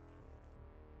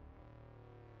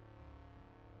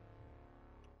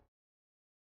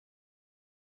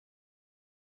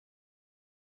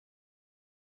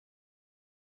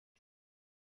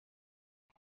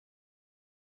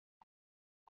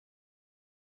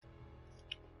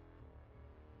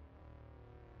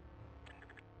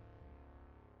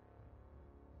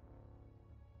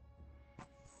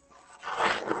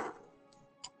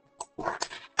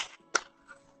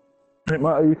 Right,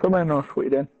 Matt, are you coming or what are you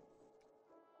doing?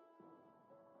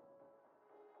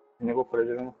 Can you go for it,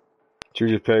 Jerome? Should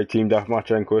we just play team deathmatch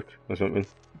then quick or something?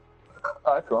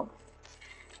 Aye, come on.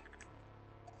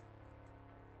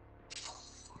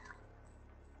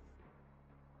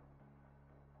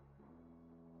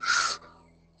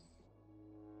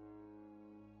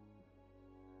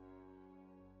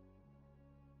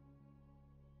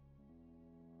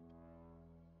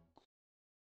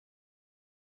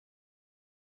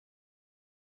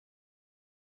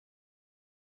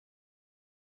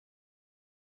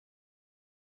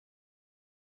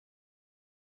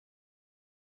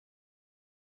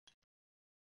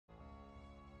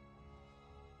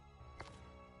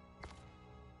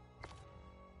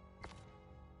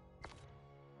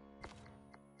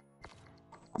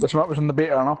 This map was in the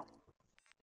beta, no?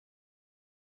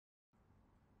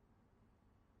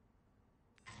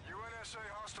 UNSA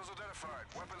hostiles identified.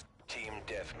 Weapons. Team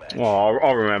deathmatch. Oh,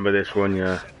 I'll remember this one,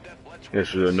 yeah.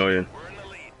 This was annoying. We're in the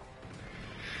lead.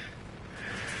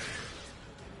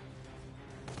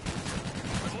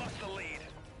 We've lost the lead.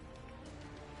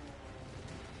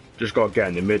 Just gotta get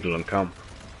in the middle and camp.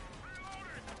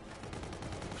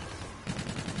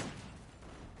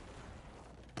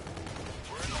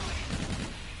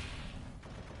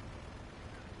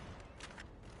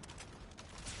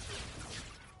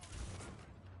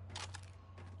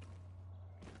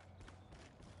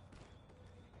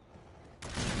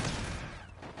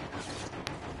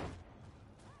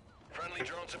 Friendly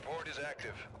drone support is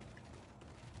active.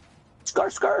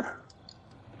 Scar.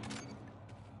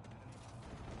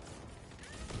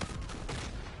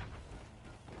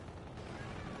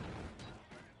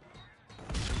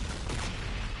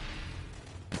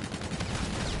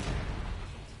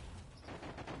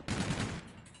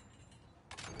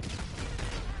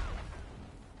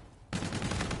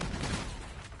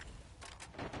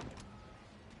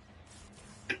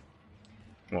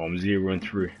 Well, I'm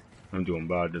 0-3. I'm doing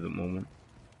bad at the moment.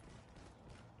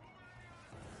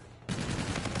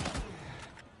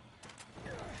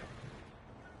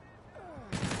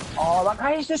 Oh, that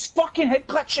guy is just fucking head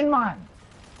glitching, man.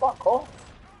 Fuck off.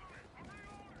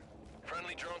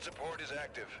 Friendly drone support is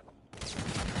active.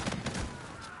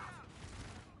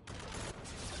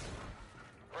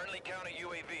 Friendly counter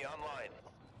UAV online.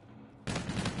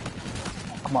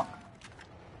 Come on.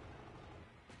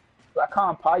 I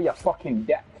can't pay your fucking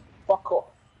dick. Fuck off.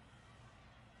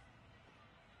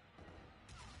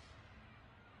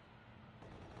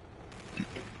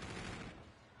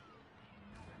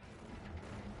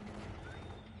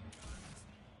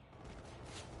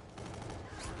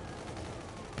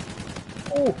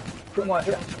 Oh, put my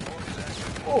here.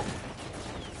 Oh.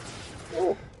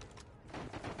 Oh.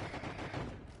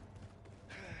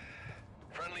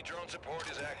 Friendly drone support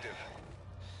is active.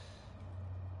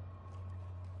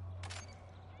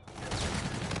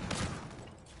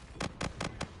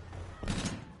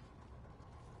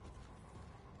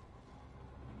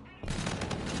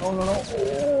 No.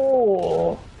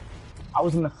 Oh. I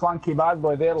was in the flanky bad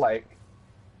boy there, like.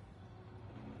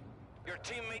 Your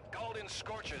teammate called in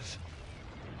scorches.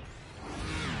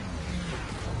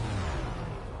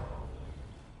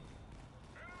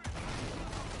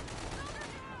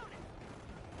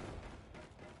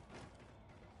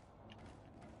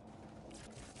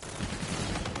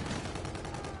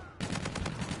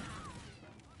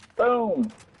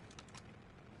 Boom.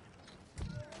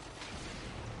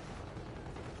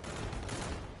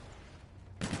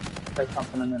 guy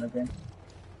camping in there again.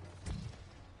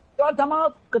 Get them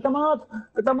out! Get them out!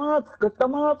 Get them out! Get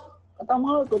them out! Get them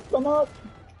out! Get them out!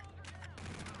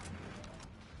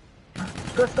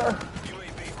 Skirt!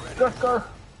 Skirt!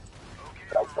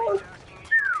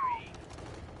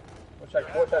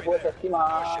 Watch out, come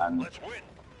on!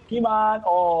 Come on!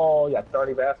 Oh, you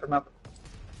dirty bastard, man.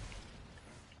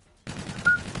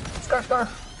 Skirt!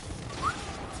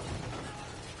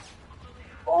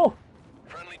 Oh!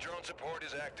 Friendly drone support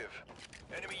is active.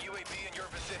 Enemy UAV in your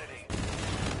vicinity.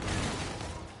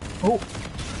 Oh!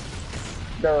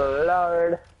 The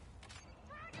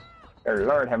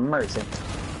Lord have mercy.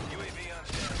 UAV on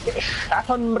standby. Get shot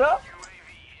on, bro!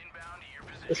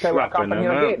 This guy will come in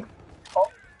here again. Oh,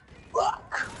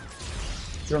 fuck!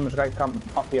 Jerome, this guy come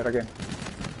up here again.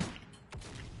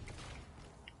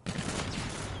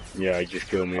 Yeah, he just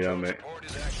killed me there, mate. Support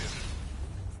is active.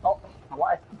 Oh,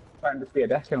 why? Trying to be a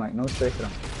desk like no space for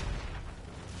him.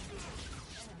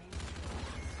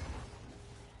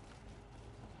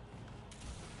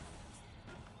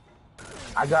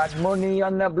 I got money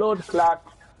on the blood clot.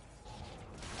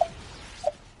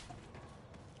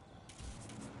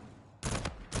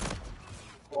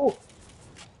 Oh.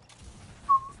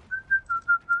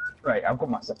 Right, I've got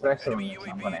my suppressor on this.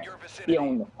 I'm gonna be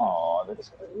on the. Oh, that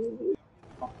is.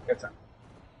 Oh, get some.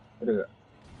 What is it?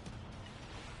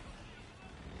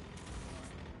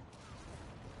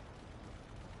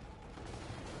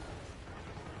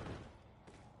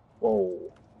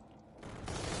 Whoa.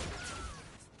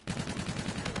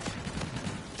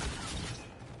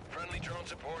 Friendly drone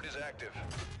support is active.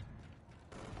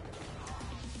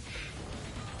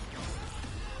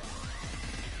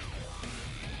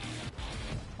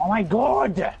 Oh my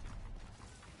god!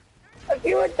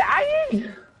 You were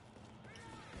dying!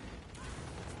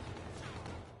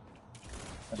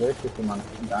 There's 50 man,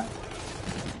 I'm dying.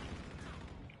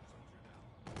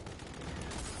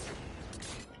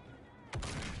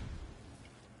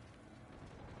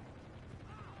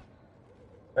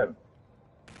 Seven.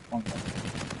 One second.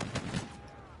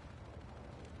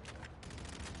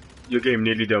 Your game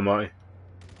nearly done, Marty.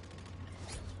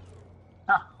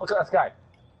 Ah, look at this guy.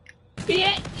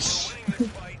 Bitch! Winning this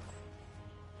fight.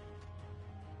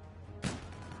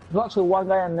 There's actually one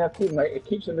guy in their team, right? It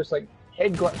keeps him just like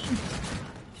head glitching.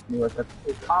 You know,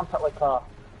 they camp it like a.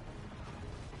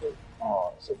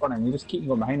 Oh, it's so funny. You just keep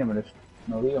going behind him and just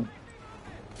leave him.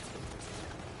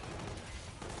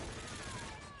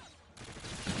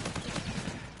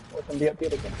 Let him be up here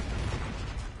again.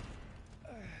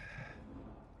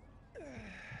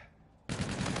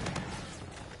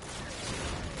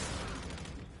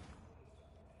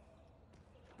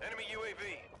 Enemy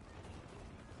UAV.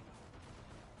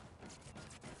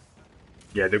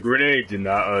 Yeah, the grenades in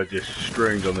that are just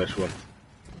strings on this one.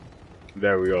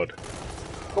 Very odd.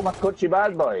 Come on, coachy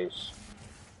bad boys.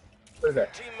 What is it?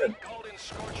 Teammate called in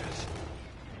scorches.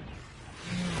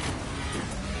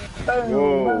 Boom,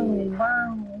 Whoa. boom,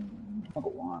 boom. I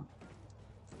got one.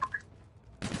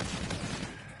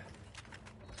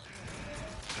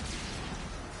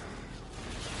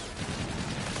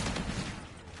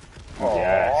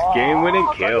 Yes, game-winning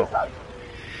kill.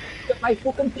 Get my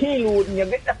fucking kill, and you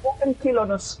get the fucking kill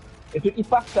on us. You dirty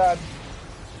bastard.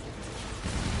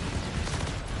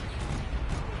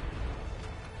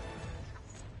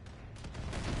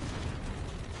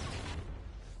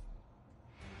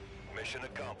 Mission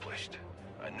accomplished.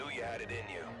 I knew you had it in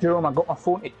you. Jerome, I got my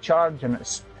phone to charge and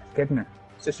it's kidding it.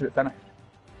 It's just about finished.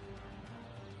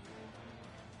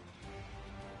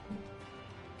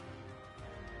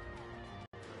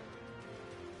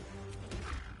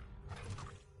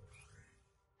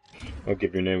 I'll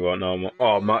give your name right now.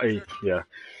 Oh, Matty, yeah.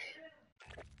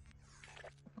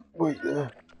 Wait there.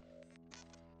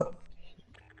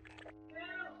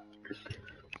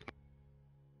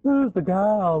 Who's the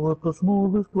guy with the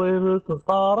smoothest playlist of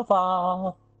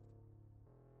Spotify?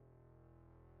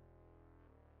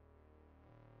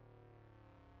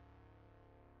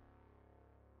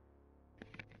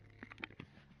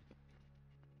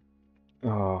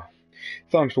 Oh,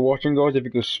 thanks for watching, guys. If you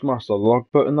could smash the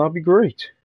like button, that'd be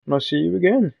great. And I'll see you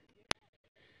again.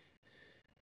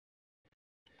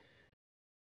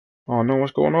 Oh no,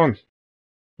 what's going on?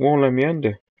 Won't let me end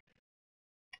it.